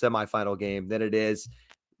physical semifinal game than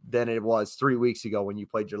it was 3 weeks ago when you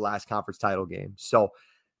played your last conference title game. So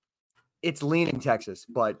it's leaning Texas,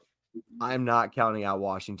 but I'm not counting out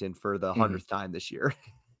Washington for the 100th time this year.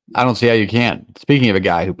 I don't see how you can. Speaking of a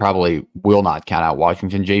guy who probably will not count out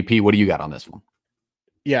Washington, JP, what do you got on this one?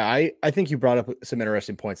 Yeah, I think you brought up some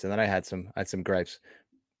interesting points, and then I had some gripes.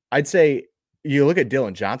 I'd say you look at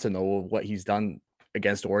Dylan Johnson, though, what he's done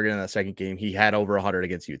against Oregon in that second game. He had over 100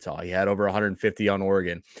 against Utah. He had over 150 on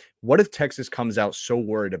Oregon. What if Texas comes out so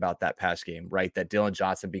worried about that pass game, right, that Dylan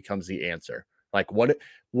Johnson becomes the answer? Like, what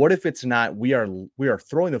if it's not? We are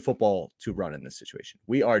throwing the football to run in this situation.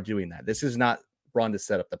 We are doing that. This is not run to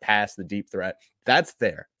set up the pass, the deep threat. That's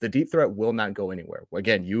there. The deep threat will not go anywhere.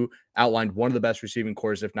 Again, you outlined one of the best receiving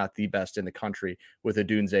cores, if not the best in the country, with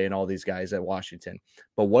Odunze and all these guys at Washington.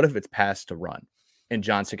 But what if it's pass to run and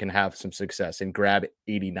Johnson can have some success and grab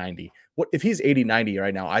 80-90? What if he's 80-90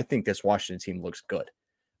 right now? I think this Washington team looks good.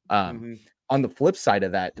 On the flip side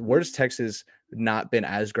of that, where's Texas not been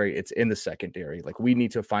as great? It's in the secondary. Like, we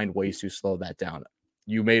need to find ways to slow that down.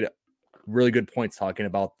 You made really good points talking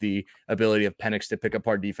about the ability of Penix to pick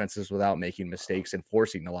apart defenses without making mistakes and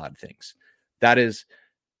forcing a lot of things. That is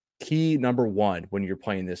key number one when you're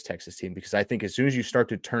playing this Texas team, because I think as soon as you start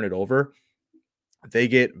to turn it over, they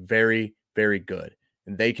get very, very good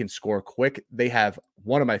and they can score quick. They have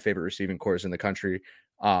one of my favorite receiving cores in the country,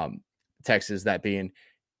 Texas, that being,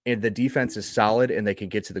 and the defense is solid and they can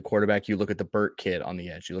get to the quarterback. You look at the Burt kid on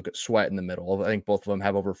the edge, you look at Sweat in the middle. I think both of them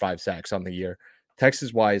have over 5 sacks on the year.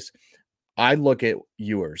 Texas wise, I look at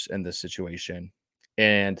Ewers in this situation,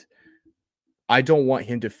 and I don't want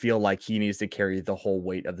him to feel like he needs to carry the whole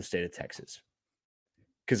weight of the state of Texas,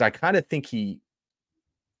 because I kind of think he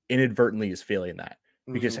inadvertently is feeling that.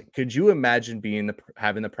 Because could you imagine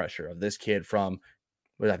having the pressure of this kid from,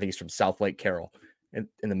 I think he's from South Lake Carroll, in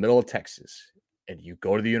the middle of Texas, and you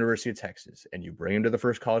go to the University of Texas and you bring him to the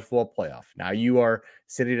first college football playoff. Now you are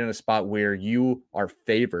sitting in a spot where you are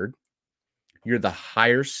favored. You're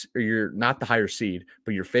you're not the higher seed,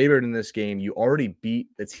 but you're favored in this game. You already beat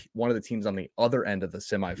one of the teams on the other end of the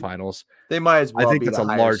semifinals. They might as well. I think be that's a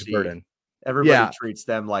large seed. burden. Everybody treats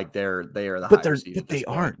them like they are the higher seed. But they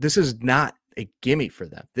aren't. This is not a gimme for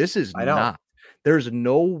them. This is not. There's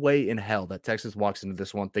no way in hell that Texas walks into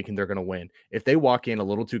this one thinking they're going to win. If they walk in a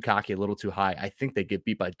little too cocky, a little too high, I think they get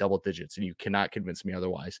beat by double digits, and you cannot convince me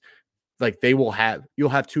otherwise. Like, you'll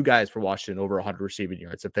have 2 guys for Washington over 100 receiving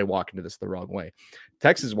yards if they walk into this the wrong way.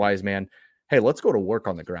 Texas wise, man, hey, let's go to work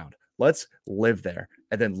on the ground. Let's live there.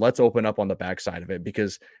 And then let's open up on the backside of it,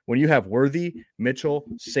 because when you have Worthy, Mitchell,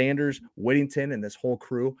 Sanders, Whittington, and this whole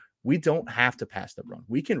crew, we don't have to pass the run.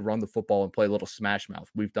 We can run the football and play a little smash mouth.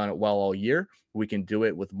 We've done it well all year. We can do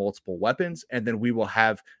it with multiple weapons. And then we will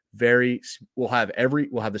have we'll have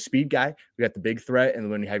the speed guy. We got the big threat.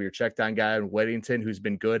 And when you have your check down guy and Whittington, who's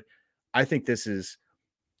been good, I think this is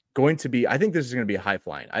going to be a high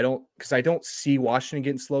flying. I don't see Washington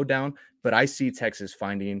getting slowed down, but I see Texas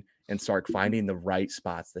finding the right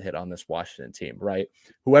spots to hit on this Washington team, right?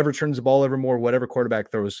 Whoever turns the ball over more, whatever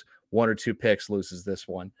quarterback throws 1 or 2 picks loses this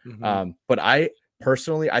one. But I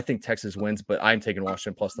think Texas wins, but I'm taking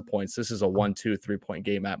Washington plus the points. This is a 1, 2, 3-point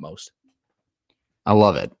game at most. I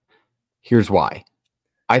love it. Here's why.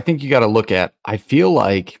 I think you got to look at, I feel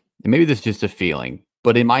like, and maybe this is just a feeling,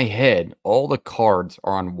 but in my head, all the cards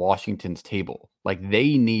are on Washington's table. Like,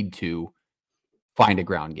 they need to find a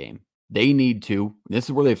ground game. They need to, this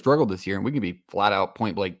is where they've struggled this year, and we can be flat out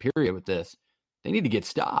point blank period with this. They need to get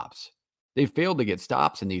stops. They failed to get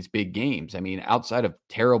stops in these big games. I mean, outside of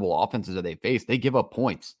terrible offenses that they face, they give up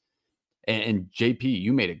points. And JP,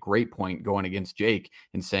 you made a great point going against Jake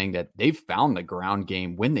and saying that they've found the ground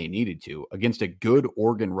game when they needed to against a good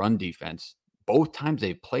Oregon run defense. Both times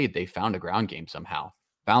they've played, they found a ground game somehow,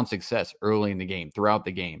 found success early in the game, throughout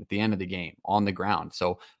the game, at the end of the game, on the ground.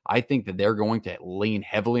 So I think that they're going to lean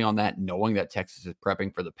heavily on that, knowing that Texas is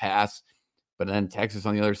prepping for the pass. But then Texas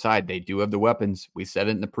on the other side, they do have the weapons. We said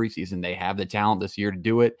it in the preseason. They have the talent this year to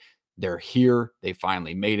do it. They're here. They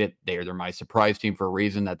finally made it. They're my surprise team for a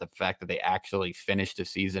reason, that the fact that they actually finished the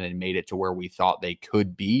season and made it to where we thought they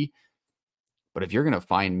could be. But if you're going to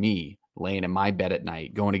find me laying in my bed at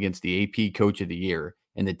night, going against the AP Coach of the Year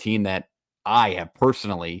and the team that I have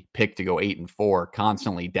personally picked to go 8-4,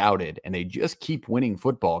 constantly doubted, and they just keep winning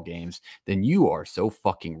football games, then you are so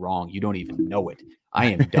fucking wrong. You don't even know it. I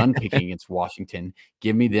am done picking against Washington.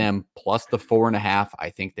 Give me them plus the 4.5. I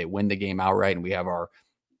think they win the game outright, and we have our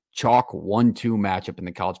chalk 1-2 matchup in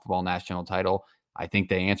the college football national title. I think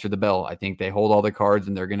they answer the bell. I think they hold all the cards,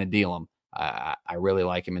 and they're going to deal them. I really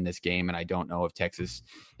like him in this game, and I don't know if Texas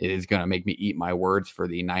is going to make me eat my words for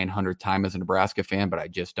the 900th time as a Nebraska fan, but I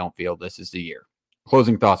just don't feel this is the year.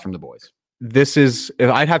 Closing thoughts from the boys. This is,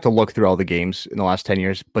 I'd have to look through all the games in the last 10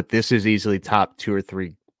 years, but this is easily top 2 or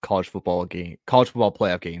 3 college football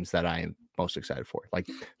playoff games that I am most excited for. Like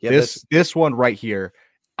this one right here.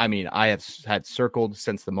 I mean, I have had circled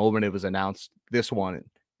since the moment it was announced. This one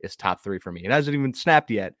is top 3 for me. It hasn't even snapped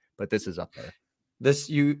yet, but this is up there.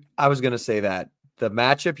 I was going to say that the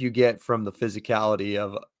matchup you get from the physicality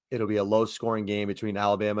of it'll be a low scoring game between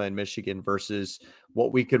Alabama and Michigan versus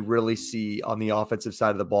what we could really see on the offensive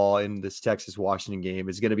side of the ball in this Texas Washington game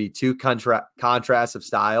is going to be two contrasts of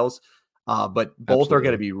styles. But both are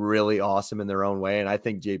going to be really awesome in their own way. And I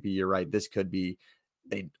think, JP, you're right. This could be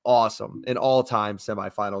an all-time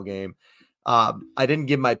semifinal game. I didn't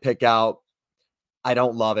give my pick out. I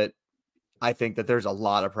don't love it. I think that there's a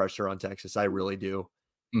lot of pressure on Texas. I really do.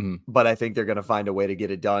 Mm-hmm. But I think they're going to find a way to get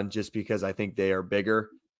it done just because I think they are bigger.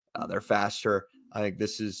 They're faster. I think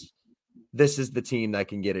this is the team that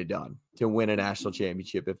can get it done to win a national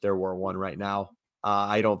championship if there were one right now.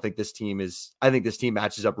 I think this team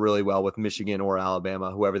matches up really well with Michigan or Alabama,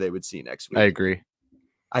 whoever they would see next week. I agree.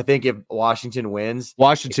 I think if Washington wins,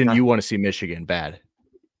 you want to see Michigan bad.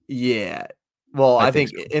 Yeah. Well, I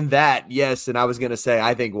think so. In that, yes. And I was going to say,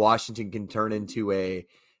 I think Washington can turn into a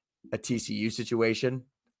TCU situation.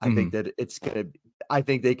 I think that I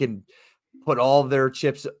think they can put all of their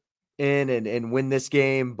chips in and win this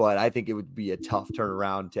game, but I think it would be a tough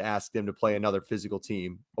turnaround to ask them to play another physical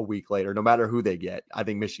team a week later, no matter who they get. I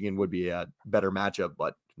think Michigan would be a better matchup,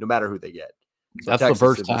 but no matter who they get. So That's the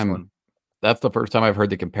first time I've heard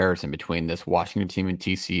the comparison between this Washington team and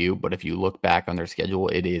TCU. But if you look back on their schedule,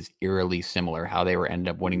 it is eerily similar how they ended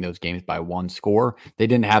up winning those games by 1 score. They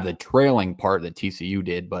didn't have the trailing part that TCU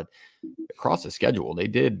did, but across the schedule, they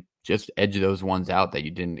did just edge those ones out that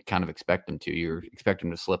you didn't kind of expect them to. You expect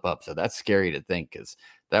them to slip up. So that's scary to think because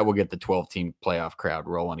that will get the 12-team playoff crowd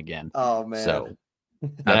rolling again. Oh, man. So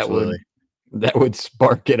that would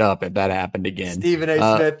spark it up if that happened again. Stephen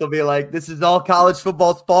A. Smith will be like, this is all college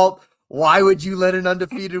football's fault. Why would you let an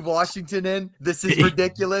undefeated Washington in? This is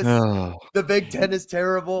ridiculous. The Big Ten is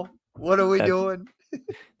terrible. What are we doing?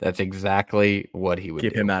 That's exactly what he would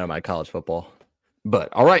Keep do. him out of my college football.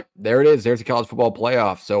 But all right, there it is. There's a college football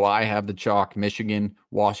playoff. So I have the chalk Michigan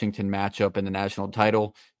Washington matchup in the national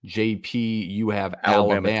title. JP, you have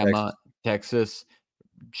Alabama Texas.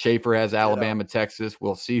 Schaefer has Alabama Texas.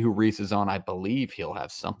 We'll see who Reese is on. I believe he'll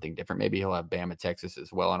have something different. Maybe he'll have Bama Texas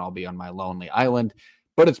as well, and I'll be on my lonely island.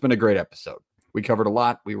 But it's been a great episode. We covered a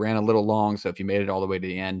lot. We ran a little long, so if you made it all the way to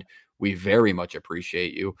the end, we very much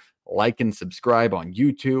appreciate you. Like and subscribe on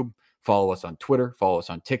YouTube. Follow us on Twitter. Follow us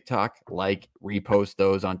on TikTok. Like, repost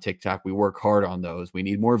those on TikTok. We work hard on those. We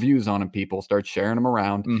need more views on them, people. Start sharing them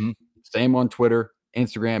around. Mm-hmm. Same on Twitter.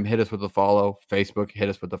 Instagram, hit us with a follow. Facebook, hit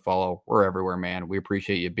us with a follow. We're everywhere, man. We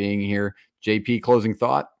appreciate you being here. JP, closing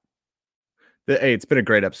thought? Hey, it's been a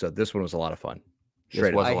great episode. This one was a lot of fun.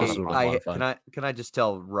 Can I just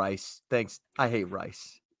tell Rice? Thanks. I hate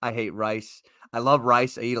rice. I love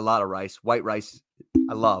rice. I eat a lot of rice. White rice.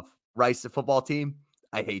 I love rice. The football team.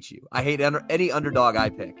 I hate you. I hate any underdog I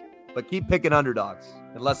pick. But keep picking underdogs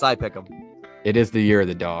unless I pick them. It is the year of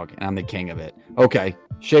the dog, and I'm the king of it. Okay,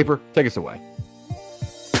 Schaefer, take us away.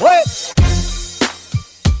 What?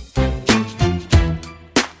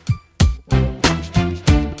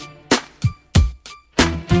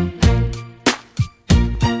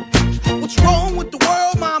 What's wrong with the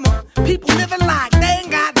world, mama? People living like they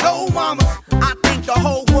ain't got no mamas. I think the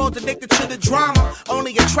whole world's addicted to the drama,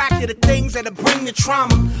 only attracted to things that'll bring the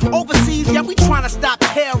trauma. Overseas, yeah, we trying to stop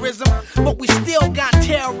terrorism, but we still got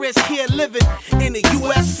terrorists here living in the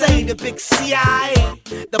USA, the big CIA,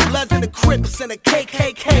 the Bloods and the Crips and the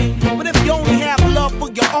KKK. But if you only have love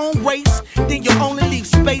for your own race, then you only leave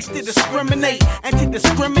space to discriminate, and to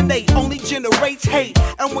discriminate only generates hate.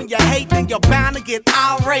 And when you hate, then you're bound to get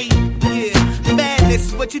irate. Yeah, madness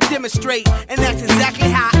is what you demonstrate, and that's exactly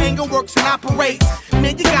how anger works and operates.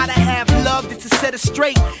 Man, you gotta have love just to set it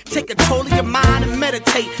straight. Take control of your mind and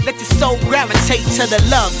meditate. Let your soul gravitate to the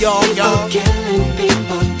love, y'all. People killing,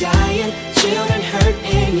 people dying, children hurt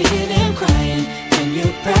and you hear them crying. Can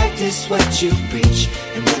you practice what you preach,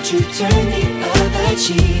 and would you turn the other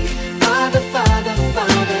cheek? Father, Father,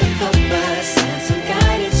 Father, help us.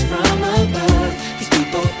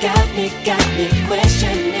 got me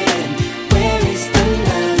questioning.